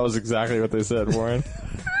 That was exactly what they said, Warren.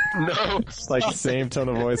 No. It's like the same tone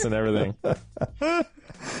of voice and everything.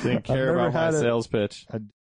 Didn't care never about my had it. sales pitch.